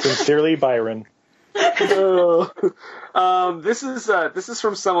 Sincerely, Byron. This is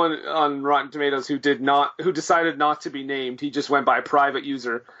from someone on Rotten Tomatoes who decided not to be named. He just went by private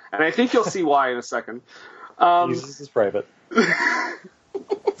user, and I think you'll see why in a second. Uses is private.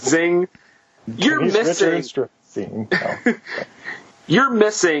 Zing. You're missing. You're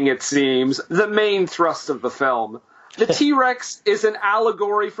missing, it seems, the main thrust of the film. The T-Rex is an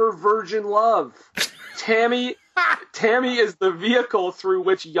allegory for virgin love. Tammy is the vehicle through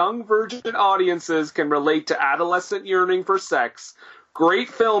which young virgin audiences can relate to adolescent yearning for sex. Great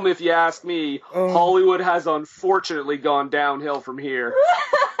film, if you ask me. Hollywood has unfortunately gone downhill from here.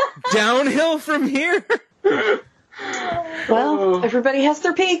 Downhill from here? Well, everybody has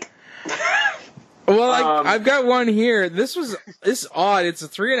their peak. Well, I've got one here. This is odd. It's a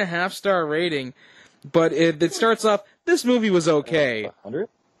 3.5-star rating, but it starts off, this movie was okay. 100?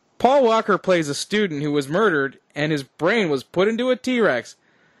 Paul Walker plays a student who was murdered, and his brain was put into a T-Rex.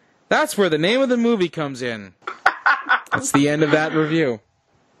 That's where the name of the movie comes in. That's the end of that review.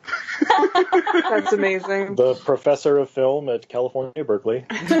 That's amazing. The professor of film at California, Berkeley.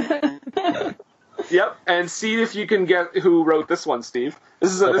 Yep, and see if you can get who wrote this one, Steve.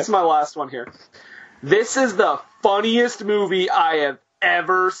 This is my last one here. This is the funniest movie I have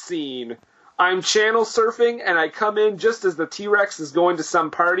ever seen. I'm channel surfing, and I come in just as the T-Rex is going to some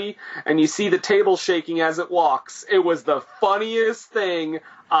party, and you see the table shaking as it walks. It was the funniest thing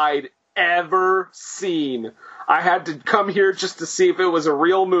I'd ever seen. I had to come here just to see if it was a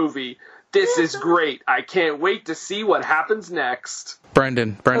real movie. This is great. I can't wait to see what happens next.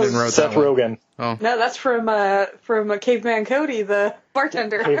 Brendan wrote Seth that one. Rogen. Oh. No, that's from Caveman Cody, the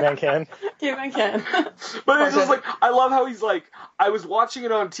bartender. Caveman Ken. Caveman Ken. But it's just like, I love how he's like, I was watching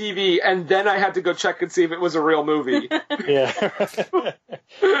it on TV, and then I had to go check and see if it was a real movie. Yeah.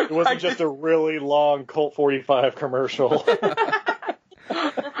 It wasn't just a really long Colt 45 commercial.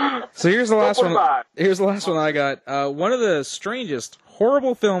 So here's the last one. 45. Here's the last one I got. One of the strangest,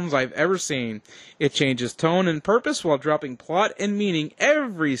 horrible films I've ever seen. It changes tone and purpose while dropping plot and meaning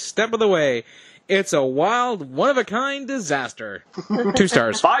every step of the way. It's a wild, one-of-a-kind disaster. 2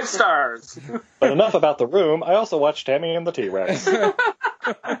 stars. 5 stars. But enough about The Room. I also watched Tammy and the T-Rex.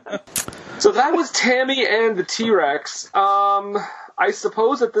 So that was Tammy and the T-Rex. I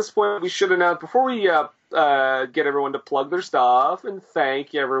suppose at this point we should announce, before we get everyone to plug their stuff and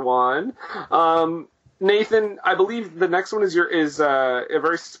thank everyone. Nathan, I believe the next one is a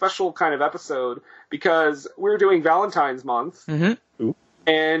very special kind of episode because we're doing Valentine's month,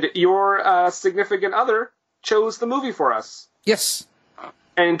 and your significant other chose the movie for us. Yes.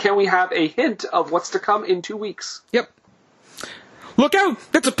 And can we have a hint of what's to come in 2 weeks? Yep. Look out!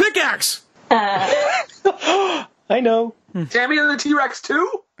 That's a pickaxe! I know. Tammy and the T-Rex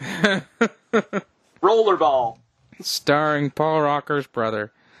too? Rollerball. Starring Paul Rocker's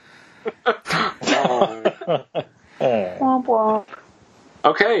brother. Womp womp.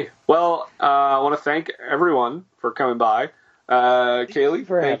 Okay, well, I want to thank everyone for coming by. Kaylee,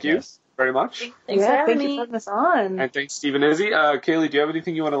 thank you very much. Thanks for having thank you me. for having us on. And thanks, Steve Izzy. Kaylee, do you have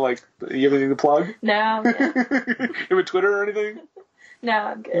anything you want to, you have anything to plug? No, I'm good. You have a Twitter or anything? No,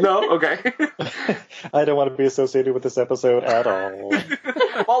 I'm good. No? Okay. I don't want to be associated with this episode at all.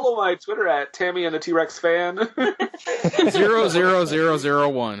 Follow my Twitter at Tammy and the T-Rex fan.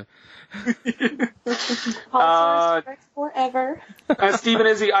 00001. Forever. Stephen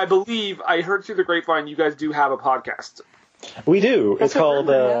Izzy, I believe I heard through the grapevine you guys do have a podcast. We do. That's it's called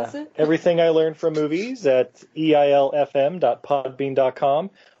what rumor has it. Everything I Learned from Movies at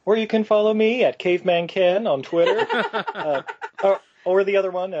EILFM.podbean.com, or you can follow me at Caveman Ken on Twitter, or the other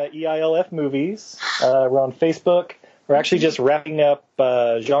one, EILF Movies. We're on Facebook. We're actually just wrapping up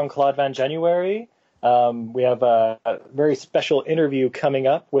Jean-Claude Van January. We have a very special interview coming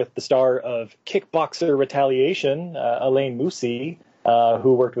up with the star of Kickboxer Retaliation, Elaine Moussi,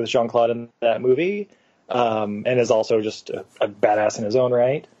 who worked with Jean-Claude in that movie. And is also just a badass in his own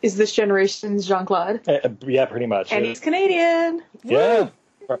right. Is this generation's Jean-Claude? Yeah, pretty much. And he's Canadian. Yeah,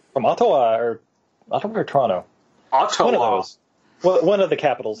 from Ottawa or Toronto. Ottawa. One of those. One of the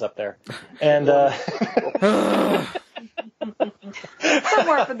capitals up there. And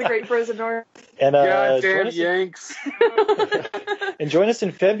Somewhere up in the Great Frozen North. and Goddamn Yanks. and join us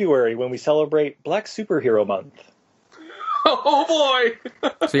in February when we celebrate Black Superhero Month. Oh boy.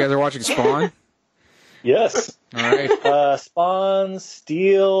 So you guys are watching Spawn? Yes. All right. Spawn,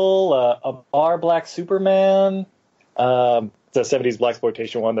 Steel, a Bar Black Superman. It's a 70s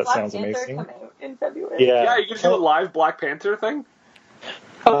blaxploitation one that Black sounds Panther amazing. coming in February. Yeah, you can do a live Black Panther thing?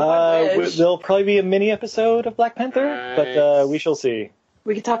 There'll probably be a mini episode of Black Panther, but we shall see.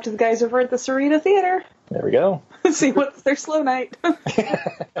 We could talk to the guys over at the Serena Theater. There we go. See what's their slow night.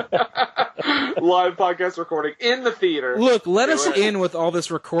 Live podcast recording in the theater. Look, let us in with all this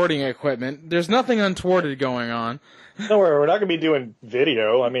recording equipment. There's nothing untoward going on. Don't worry, we're not going to be doing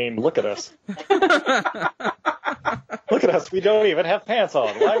video. I mean, look at us. Look at us. We don't even have pants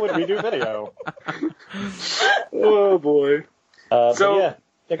on. Why would we do video? Oh, boy. So, yeah,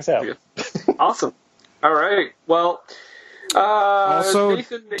 check us out. Awesome. All right. Well, Also,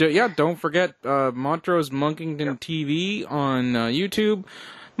 Nathan, don't forget Montrose Monkington TV on YouTube.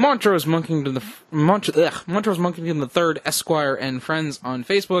 Montrose Monkington the Third Esquire and Friends on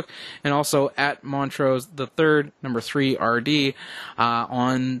Facebook, and also at Montrose the Third #3 RD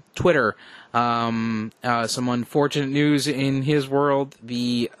on Twitter. Some unfortunate news in his world.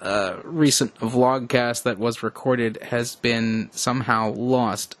 The recent vlogcast that was recorded has been somehow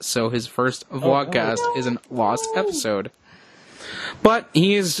lost, so his first vlogcast is a lost episode. But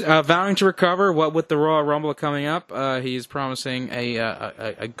he is vowing to recover. What with the Royal Rumble coming up, he is promising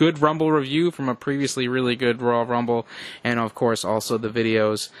a good Rumble review from a previously really good Royal Rumble, and of course also the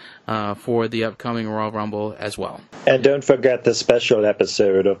videos for the upcoming Royal Rumble as well. And don't forget the special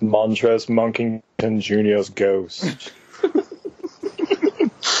episode of Montrose Monkington Jr.'s Ghost.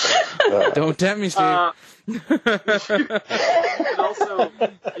 Don't tempt me, Steve. You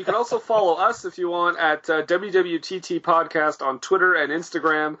can also follow us if you want at WWTT Podcast on Twitter and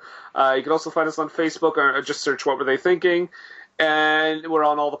Instagram. You can also find us on Facebook, or just search What Were They Thinking. And we're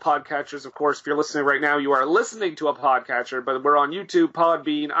on all the podcatchers, of course. If you're listening right now, you are listening to a podcatcher, but we're on YouTube,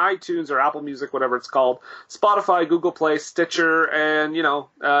 Podbean, iTunes, or Apple Music, whatever it's called, Spotify, Google Play, Stitcher, and,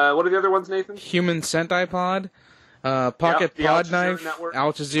 what are the other ones, Nathan? Human Sentai Pocket Pod Knife,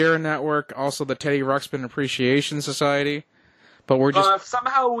 Al Jazeera Network, also the Teddy Ruxpin Appreciation Society. But we're just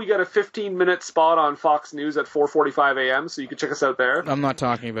somehow we got a 15-minute spot on Fox News at 4:45 a.m., so you can check us out there. I'm not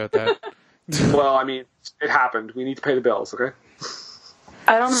talking about that. Well, I mean, it happened. We need to pay the bills, okay?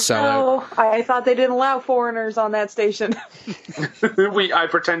 I don't know. I thought they didn't allow foreigners on that station. I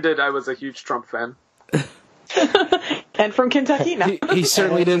pretended I was a huge Trump fan. And from Kentucky now. He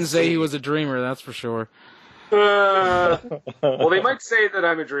certainly didn't say he was a dreamer, that's for sure. Well, they might say that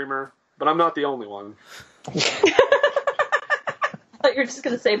I'm a dreamer, but I'm not the only one. I thought you were just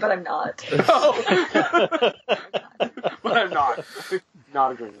going to say, but I'm not. Oh. But I'm not.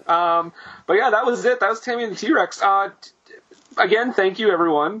 Not a dreamer. But yeah, that was it. That was Tammy and the T-Rex. Again, thank you,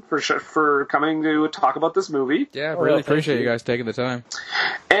 everyone, for coming to talk about this movie. Yeah, really appreciate you guys taking the time.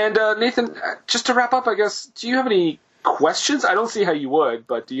 And Nathan, just to wrap up, I guess, do you have any questions? I don't see how you would,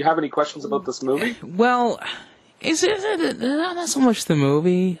 but do you have any questions about this movie? Well, is it not so much the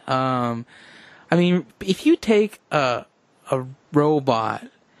movie? I mean, if you take a robot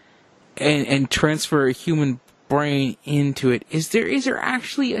and transfer a human brain into it, is there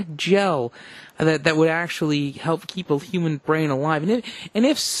actually a gel that would actually help keep a human brain alive? And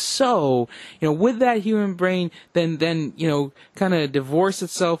if so, would that human brain then kind of divorce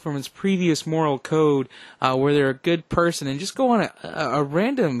itself from its previous moral code, where they're a good person, and just go on a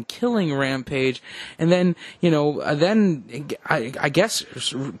random killing rampage, and then I guess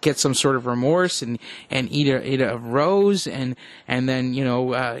get some sort of remorse and eat a rose and then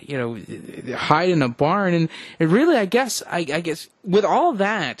hide in a barn, and really I guess with all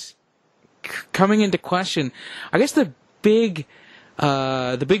that coming into question, I guess the big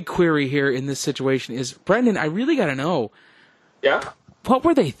query here in this situation is, Brendan, I really got to know. Yeah? What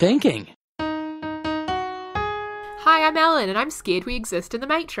were they thinking? Hi, I'm Ellen, and I'm scared we exist in the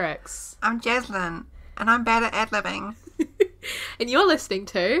Matrix. I'm Jaslyn, and I'm bad at ad-libbing. And you're listening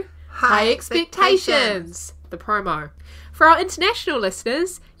to High Expectations, the promo. For our international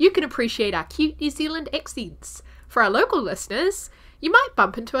listeners, you can appreciate our cute New Zealand accents. For our local listeners, you might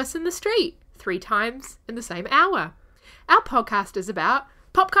bump into us in the street 3 times in the same hour. Our podcast is about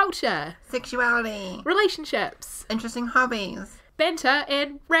pop culture, sexuality, relationships, interesting hobbies, banter,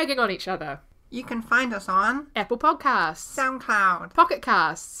 and ragging on each other. You can find us on Apple Podcasts, SoundCloud, Pocket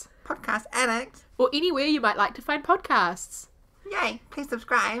Casts, Podcast Addict, or anywhere you might like to find podcasts. Yay, please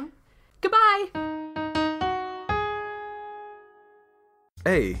subscribe. Goodbye.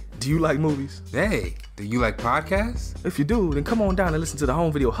 Hey, do you like movies? Hey, do you like podcasts? If you do, then come on down and listen to the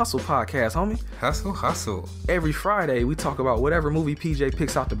Home Video Hustle podcast, homie. Hustle. Every Friday, we talk about whatever movie PJ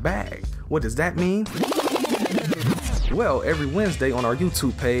picks out the bag. What does that mean? Well, every Wednesday on our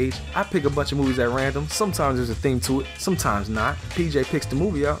YouTube page, I pick a bunch of movies at random. Sometimes there's a theme to it, sometimes not. PJ picks the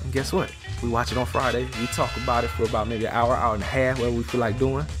movie out, and guess what? We watch it on Friday. We talk about it for about maybe an hour and a half, whatever we feel like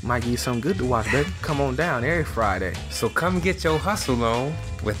doing. Might give you something good to watch, baby. Come on down every Friday. So come get your hustle on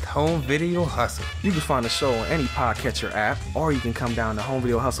with Home Video Hustle. You can find the show on any podcatcher app, or you can come down to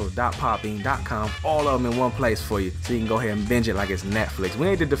homevideohustle.podbean.com. All of them in one place for you, so you can go ahead and binge it like it's Netflix. We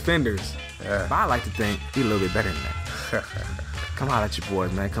ain't the Defenders, but I like to think we're a little bit better than that. Come holler at your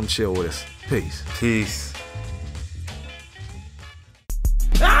boys, man. Come chill with us. Peace.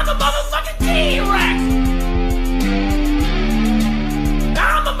 I'm the motherfucking T-Rex!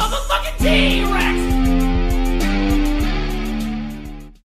 I'm the motherfucking T-Rex!